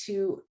begin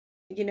to,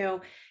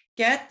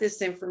 get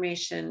this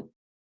information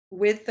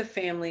with the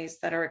families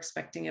that are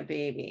expecting a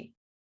baby,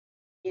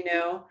 you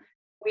know,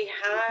 we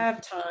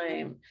have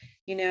time,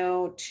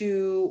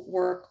 to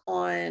work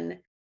on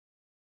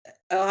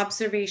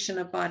observation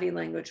of body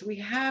language. We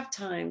have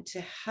time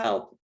to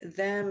help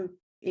them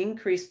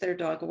increase their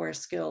dog aware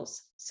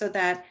skills so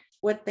that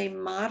what they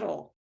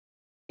model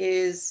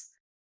is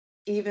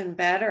even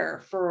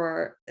better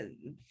for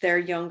their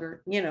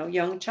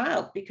young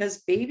child, because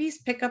babies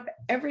pick up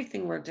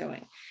everything we're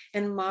doing,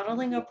 and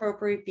modeling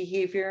appropriate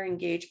behavior,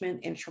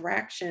 engagement,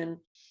 interaction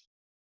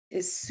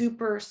is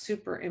super,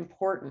 super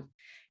important.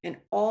 And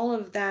all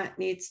of that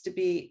needs to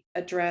be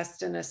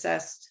addressed and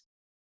assessed,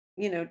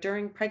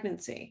 during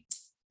pregnancy.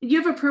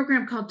 You have a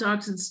program called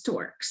Dogs and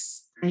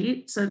Storks,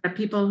 right? So that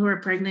people who are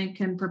pregnant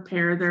can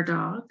prepare their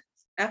dog.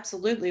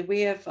 Absolutely.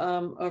 We have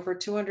over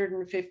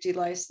 250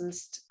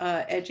 licensed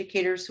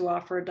educators who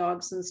offer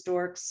dogs and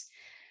storks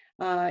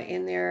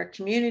in their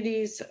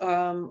communities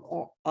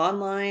or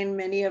online,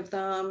 many of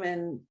them,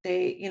 and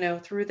they,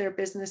 through their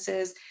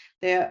businesses.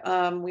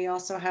 We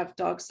also have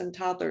dogs and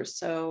toddlers.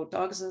 So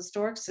Dogs and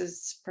Storks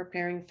is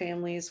preparing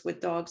families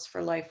with dogs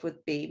for life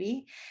with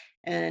baby,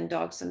 and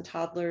Dogs and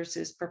Toddlers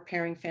is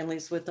preparing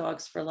families with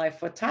dogs for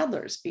life with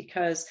toddlers,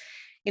 because,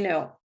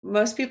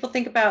 most people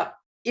think about,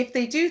 if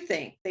they do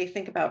think, they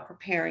think about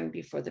preparing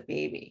before the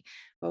baby,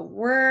 but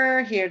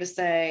we're here to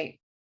say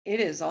it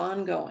is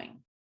ongoing.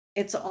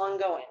 It's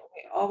ongoing.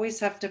 We always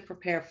have to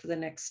prepare for the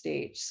next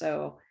stage.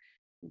 So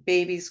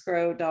babies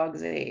grow,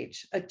 dogs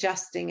age,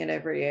 adjusting at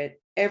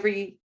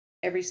every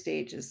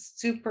stage is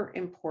super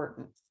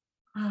important.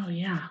 Oh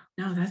yeah.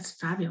 No, that's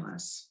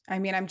fabulous. I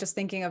mean, I'm just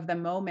thinking of the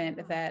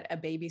moment that a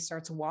baby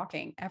starts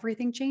walking,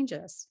 everything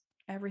changes.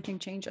 Everything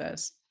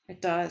changes.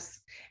 It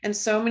does. And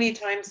so many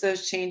times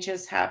those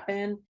changes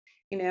happen,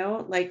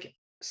 like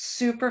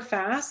super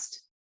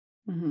fast,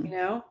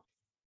 Mhm.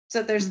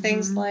 So there's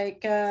things Mhm.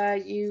 like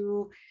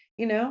you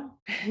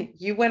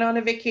went on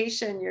a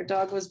vacation, your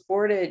dog was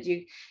boarded,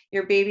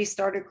 your baby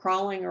started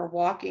crawling or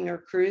walking or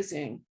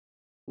cruising.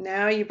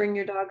 Now you bring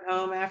your dog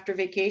home after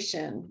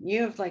vacation.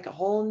 You have like a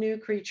whole new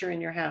creature in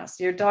your house.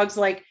 Your dog's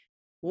like,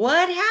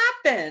 what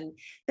happened?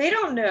 They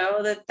don't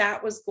know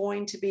that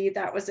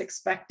was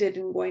expected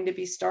and going to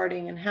be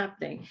starting and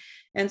happening.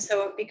 And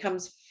so it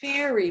becomes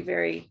very,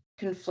 very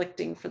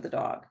conflicting for the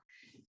dog.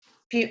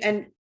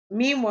 And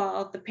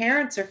meanwhile, the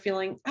parents are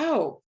feeling,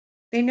 oh,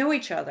 they know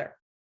each other.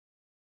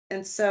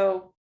 And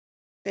so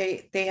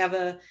they have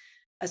a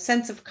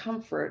sense of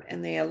comfort,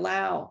 and they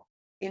allow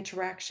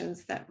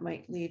interactions that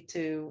might lead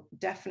to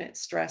definite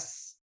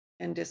stress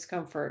and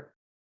discomfort.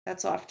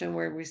 That's often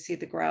where we see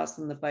the growls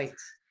and the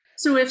bites.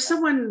 So if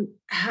someone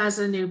has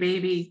a new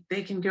baby,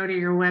 they can go to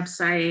your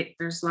website.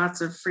 There's lots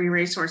of free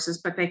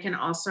resources, but they can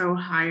also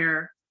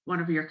hire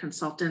one of your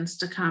consultants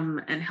to come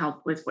and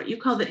help with what you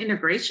call the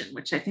integration,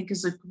 which I think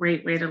is a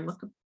great way to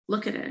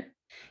look at it.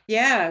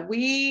 Yeah,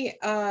 we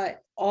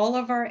all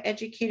of our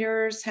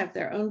educators have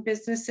their own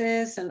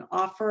businesses and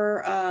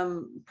offer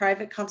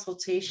private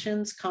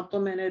consultations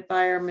complemented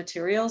by our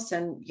materials.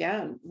 And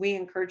yeah, we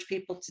encourage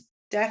people to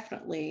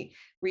definitely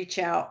reach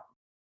out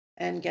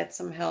and get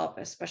some help,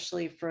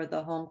 especially for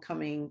the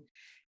homecoming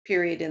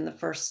period in the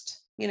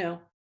first,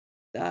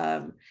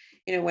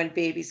 when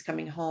baby's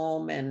coming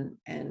home,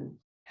 and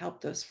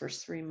help those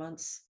first 3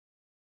 months.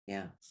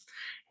 Yeah.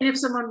 And if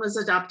someone was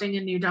adopting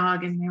a new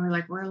dog and they were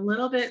like, we're a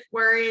little bit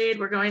worried,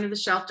 we're going to the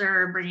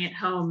shelter and bringing it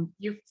home,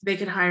 they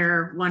could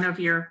hire one of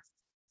your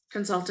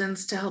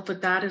consultants to help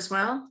with that as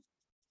well.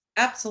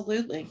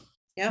 Absolutely.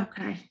 Yeah.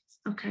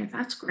 Okay,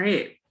 that's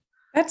great.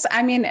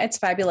 I mean, it's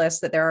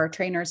fabulous that there are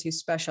trainers who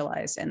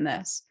specialize in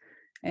this.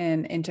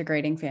 in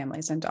integrating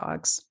families and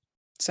dogs.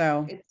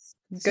 So It's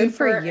good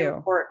for super you.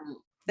 important.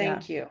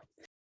 Thank you.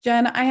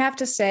 Jen, I have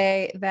to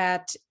say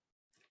that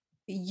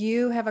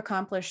you have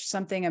accomplished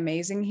something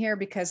amazing here,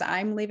 because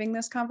I'm leaving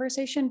this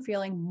conversation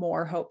feeling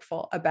more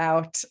hopeful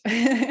about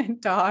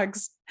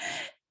dogs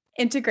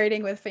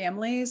integrating with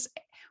families.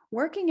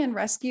 Working in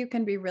rescue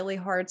can be really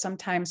hard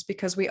sometimes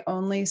because we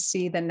only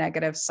see the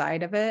negative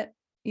side of it.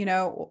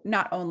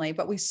 Not only,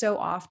 but we so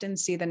often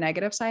see the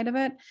negative side of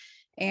it.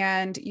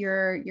 And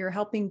you're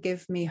helping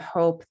give me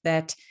hope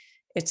that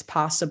it's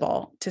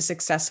possible to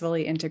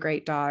successfully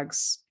integrate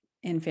dogs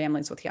in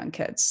families with young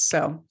kids.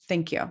 So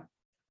thank you.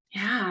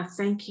 Yeah,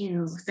 thank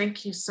you.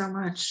 Thank you so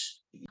much.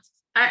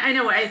 I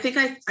know, I think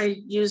I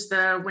use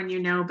the "when you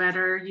know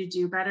better, you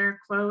do better"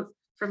 quote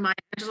from Maya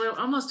Angelou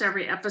almost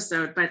every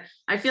episode, but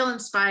I feel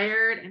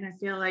inspired, and I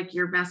feel like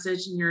your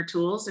message and your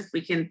tools, if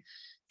we can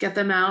get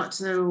them out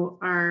to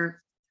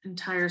our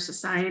entire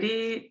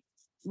society,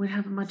 would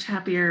have a much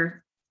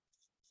happier,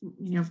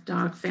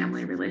 dog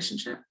family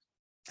relationship.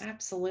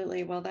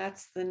 Absolutely. Well,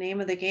 that's the name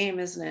of the game,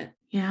 isn't it?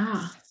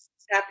 Yeah.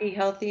 Happy,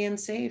 healthy, and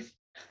safe.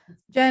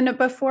 Jen,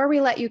 before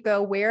we let you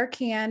go, where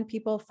can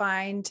people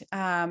find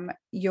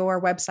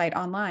your website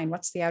online?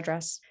 What's the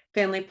address?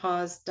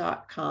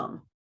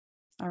 Familypaws.com.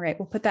 All right,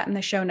 we'll put that in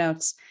the show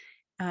notes,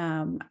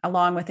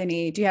 along with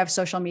do you have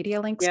social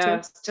media links Yeah, I too?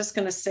 was just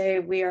going to say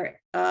we are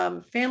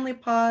Family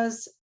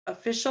Paws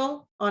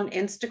Official on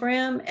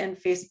Instagram and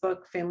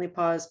Facebook, Family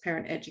Paws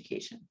Parent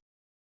Education.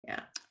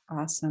 Yeah.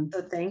 Awesome.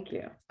 So thank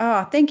you.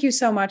 Oh, thank you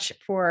so much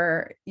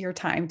for your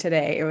time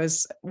today.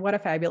 What a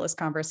fabulous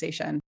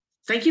conversation.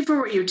 Thank you for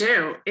what you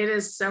do. It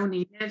is so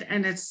needed,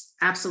 and it's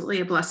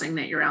absolutely a blessing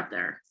that you're out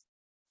there.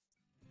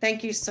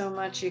 Thank you so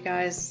much, you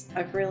guys.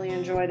 I've really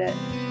enjoyed it.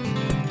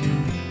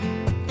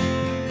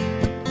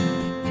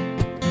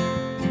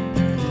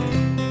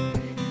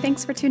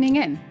 Thanks for tuning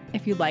in.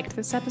 If you liked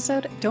this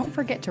episode, don't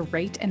forget to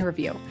rate and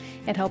review.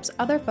 It helps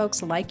other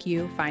folks like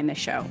you find the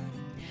show.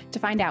 To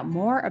find out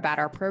more about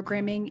our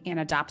programming and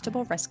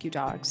adoptable rescue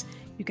dogs,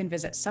 you can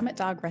visit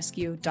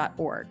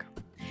summitdogrescue.org.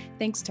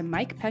 Thanks to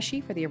Mike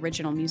Pesci for the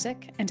original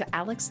music, and to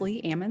Alex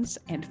Lee Ammons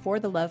and For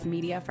the Love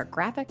Media for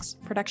graphics,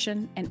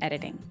 production, and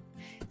editing.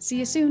 See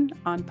you soon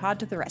on Pod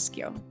to the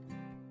Rescue.